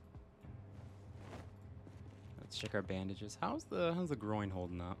 Let's check our bandages. How's the groin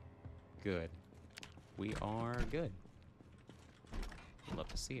holding up? Good. We are good. Love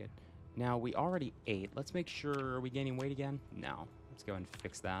to see it. Now, we already ate. Let's make sure, are we gaining weight again? No. Let's go ahead and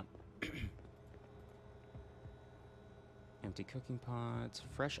fix that. Empty cooking pots.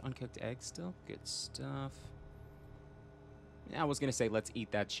 Fresh uncooked eggs still. Good stuff. I was going to say let's eat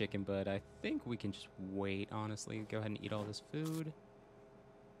that chicken, but I think we can just wait, honestly. Go ahead and eat all this food.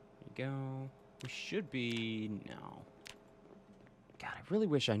 There you go. We should be... No. God, I really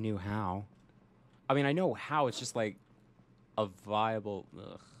wish I knew how. I mean, I know how. It's just like a viable...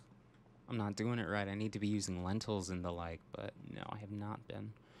 Ugh. I'm not doing it right. I need to be using lentils and the like, but no, I have not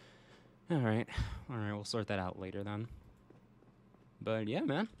been. Alright. Alright, we'll sort that out later then. But yeah,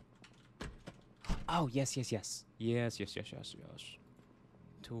 man. Oh, yes. Yes.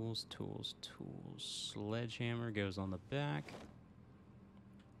 Tools. Sledgehammer goes on the back.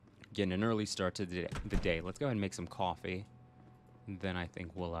 Getting an early start to the day. Let's go ahead and make some coffee. And then I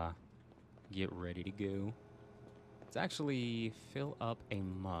think we'll get ready to go. Let's actually fill up a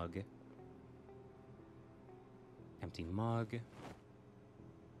mug. Empty mug.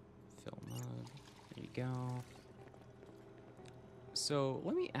 Fill mug. There you go. So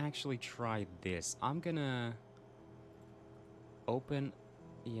let me actually try this. I'm gonna open,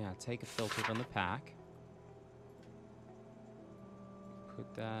 take a filter from the pack.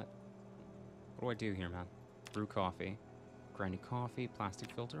 Put that, what do I do here, man? Brew coffee. Grinded coffee,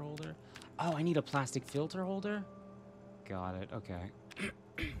 plastic filter holder. Oh, I need a plastic filter holder? Got it, okay.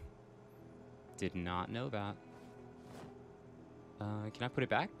 Did not know that. Can I put it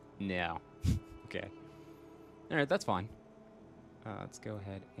back? No. Okay. Alright, that's fine. Let's go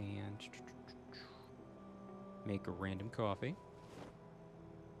ahead and make a random coffee.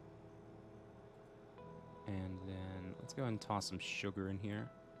 And then let's go ahead and toss some sugar in here.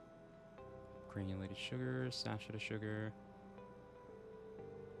 Granulated sugar, sachet of sugar.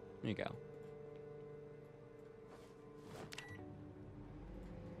 There you go.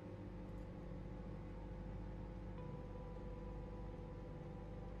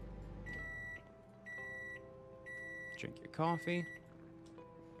 Drink your coffee.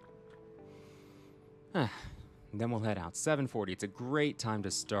 Then we'll head out. 7:40. It's a great time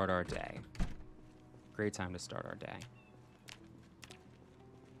to start our day. Great time to start our day.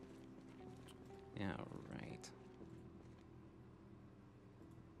 All right.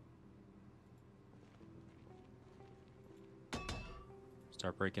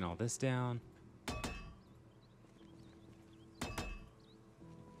 Start breaking all this down.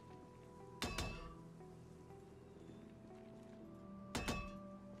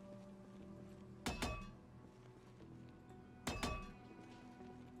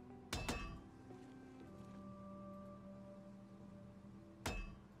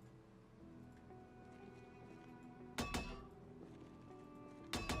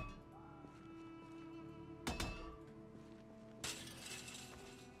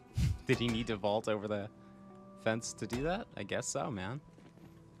 Did he need to vault over the fence to do that? I guess so, man.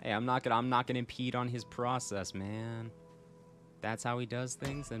 Hey, I'm not gonna impede on his process, man. That's how he does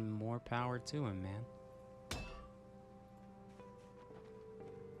things, and more power to him, man.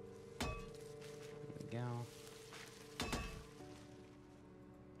 There we go.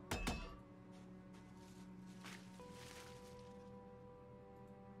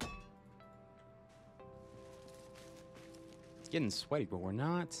 It's getting sweaty, but we're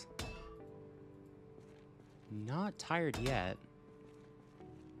not tired yet.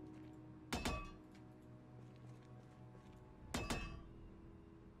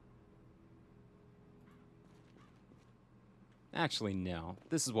 Actually, no.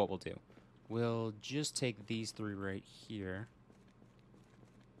 This is what we'll do. We'll just take these three right here.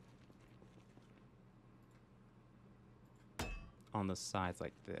 On the sides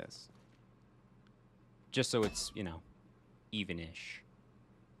like this. Just so it's, you know, even-ish.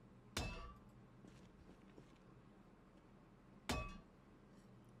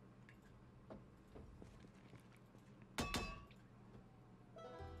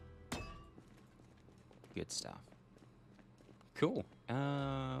 Good stuff. Cool.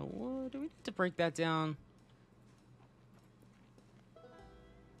 What do we need to break that down?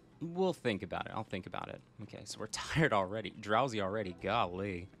 We'll think about it. I'll think about it. Okay, so we're tired already. Drowsy already.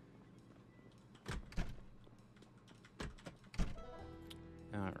 Golly.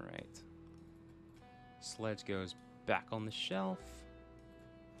 Alright. Sledge goes back on the shelf.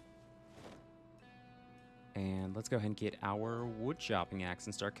 And let's go ahead and get our wood chopping axe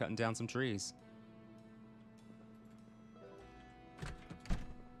and start cutting down some trees.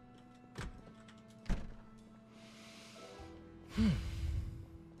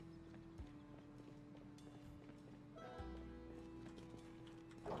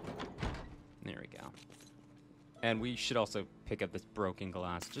 There we go. And we should also pick up this broken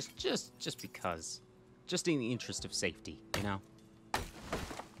glass, just because. Just in the interest of safety, you know?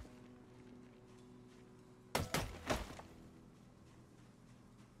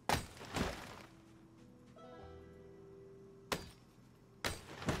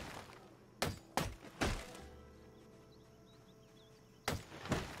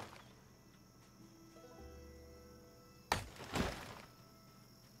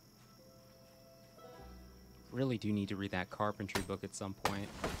 Really do need to read that carpentry book at some point.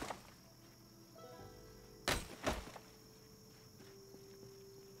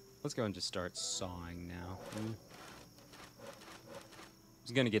 Let's go and just start sawing now. I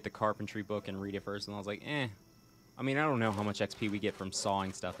was gonna get the carpentry book and read it first, and I was like, eh. I mean, I don't know how much XP we get from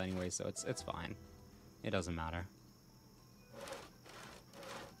sawing stuff anyway, so it's fine. It doesn't matter.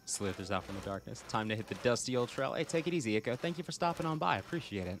 Slithers out from the darkness. Time to hit the dusty old trail. Hey, take it easy, Ico. Thank you for stopping on by. I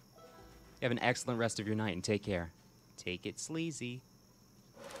appreciate it. You have an excellent rest of your night, and take care. Take it sleazy.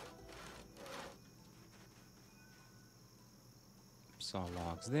 Saw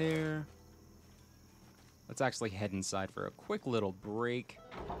logs there. Let's actually head inside for a quick little break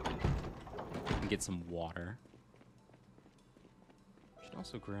and get some water. Should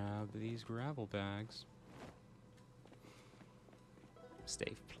also grab these gravel bags.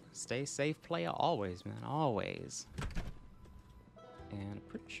 Stay safe, player, always, man, always. And I'm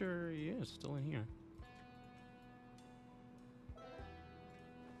pretty sure he is still in here.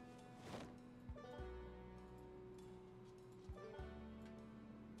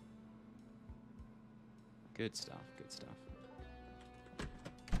 Good stuff, good stuff.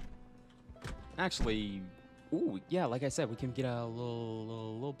 Actually, ooh, yeah, like I said, we can get a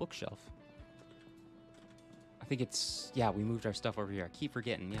little bookshelf. I think it's, yeah, we moved our stuff over here. I keep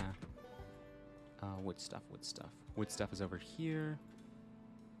forgetting, yeah. Wood stuff, wood stuff. Wood stuff is over here.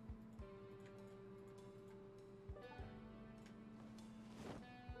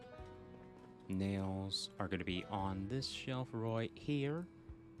 Nails are going to be on this shelf right here.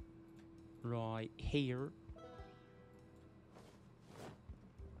 Right here.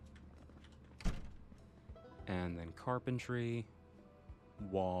 And then carpentry,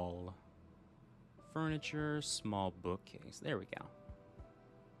 wall, furniture, small bookcase. There we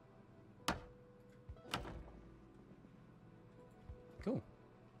go. Cool.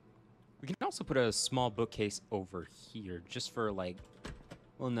 We can also put a small bookcase over here just for like,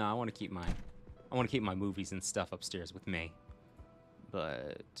 well, no, I want to keep my movies and stuff upstairs with me.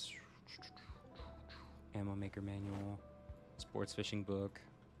 But ammo maker manual, sports fishing book.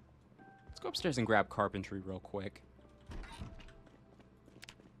 Let's go upstairs and grab carpentry real quick.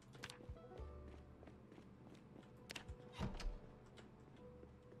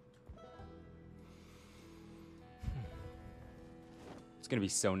 It's gonna be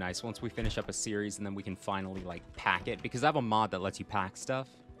so nice once we finish up a series and then we can finally like pack it, because I have a mod that lets you pack stuff,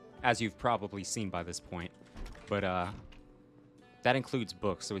 as you've probably seen by this point. But that includes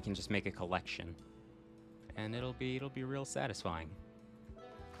books, so we can just make a collection. And it'll be real satisfying.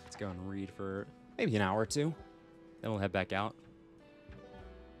 Let's go and read for maybe an hour or two. Then we'll head back out.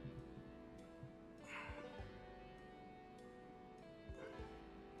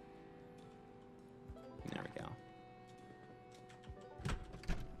 There we go.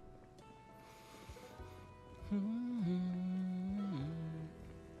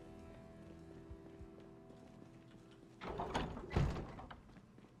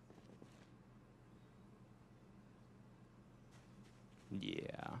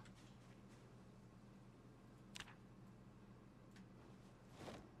 Yeah.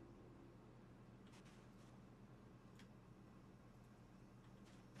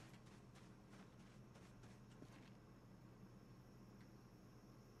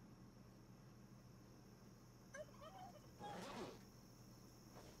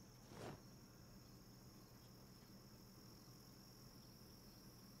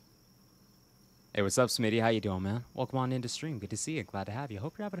 Hey, what's up, Smitty? How you doing, man? Welcome on into stream. Good to see you. Glad to have you.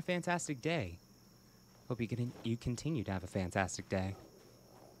 Hope you're having a fantastic day. Hope you continue to have a fantastic day.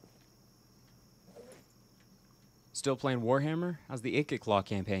 Still playing Warhammer? How's the Ikit Claw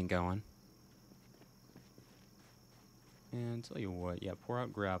campaign going? And tell you what, yeah, pour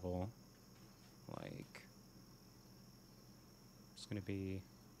out gravel. Like, it's gonna be.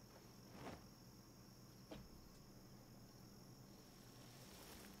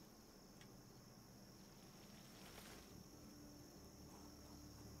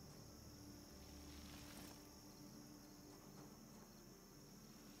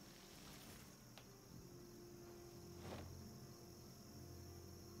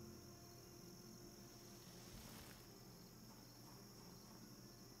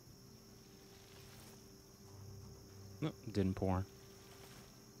 Nope, didn't pour.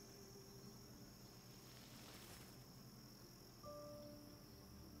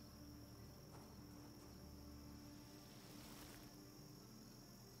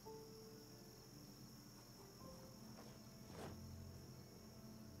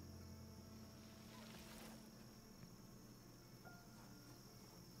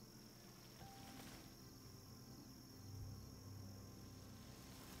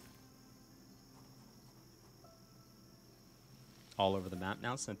 all over the map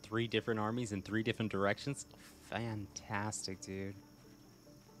now. Sent 3 different armies in 3 different directions. Fantastic, dude.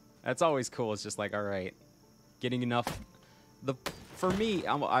 That's always cool. It's just like, all right, getting enough. For me,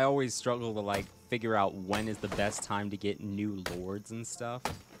 I always struggle to like figure out when is the best time to get new lords and stuff.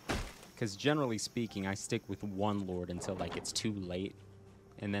 Because generally speaking, I stick with one lord until like it's too late.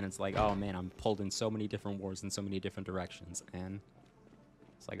 And then it's like, oh man, I'm pulled in so many different wars in so many different directions. And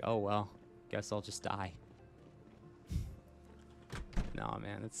it's like, oh well, guess I'll just die. No,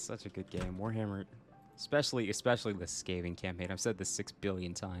 man, it's such a good game. Warhammer, especially the Skaven campaign. I've said this 6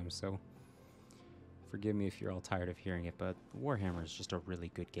 billion times, so forgive me if you're all tired of hearing it, but Warhammer is just a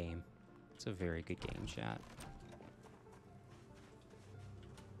really good game. It's a very good game, chat.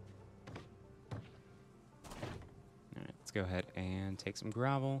 Alright, let's go ahead and take some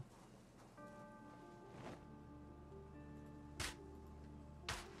gravel.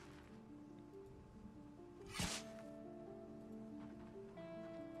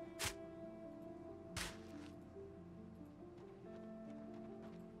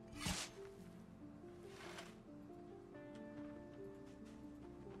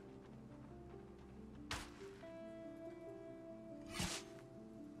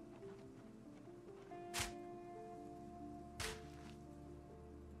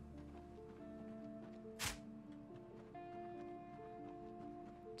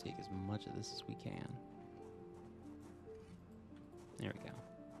 Take as much of this as we can. There we go.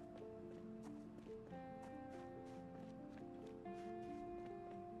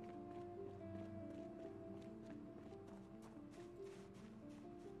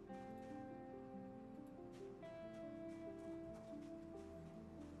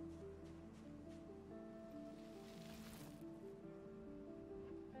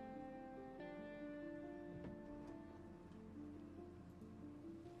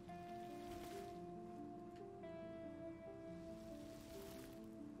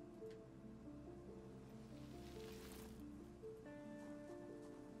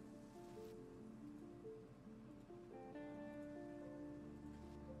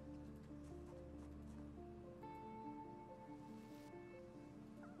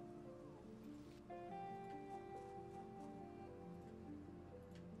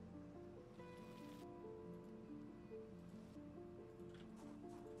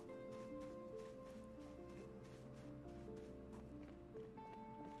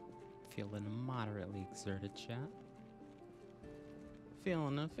 Feeling moderately exerted, chat.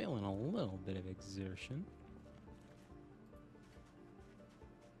 Feeling a little bit of exertion.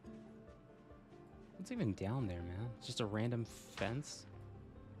 What's even down there, man? It's just a random fence?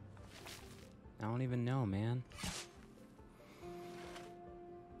 I don't even know, man.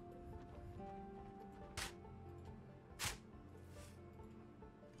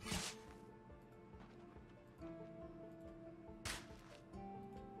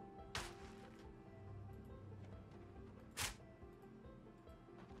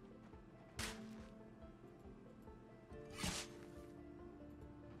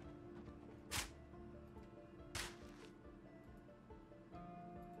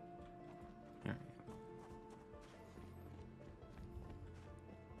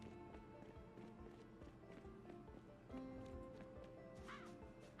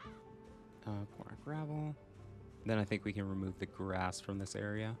 Pour our gravel. Then I think we can remove the grass from this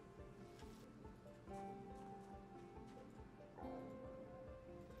area.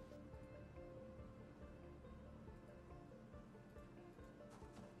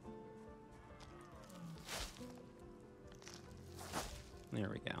 There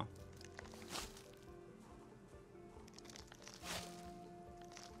we go.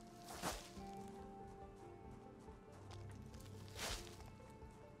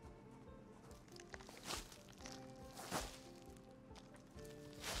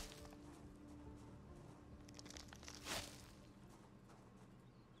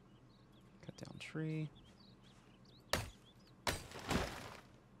 Tree.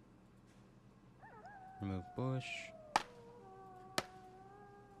 Remove bush.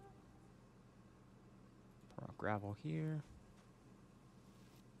 Pour out gravel here.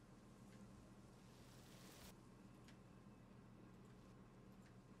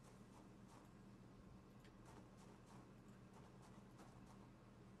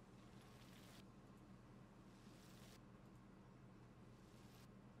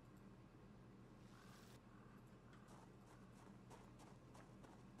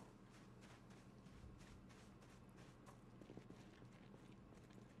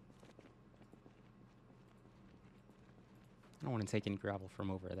 I don't want to take any gravel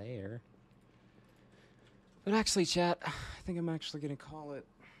from over there. But actually, chat, I think I'm actually going to call it.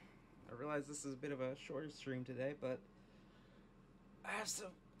 I realize this is a bit of a shorter stream today, but I have some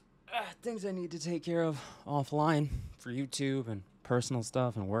things I need to take care of offline for YouTube and personal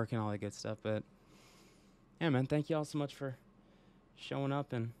stuff and work and all that good stuff. But yeah, man, thank you all so much for showing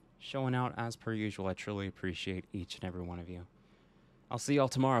up and showing out as per usual. I truly appreciate each and every one of you. I'll see y'all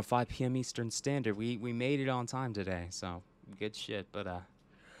tomorrow, 5 p.m. Eastern Standard. We made it on time today, so good shit. But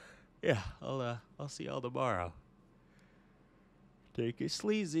yeah, I'll see y'all tomorrow. Take it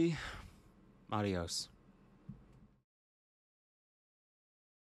sleazy. Adios.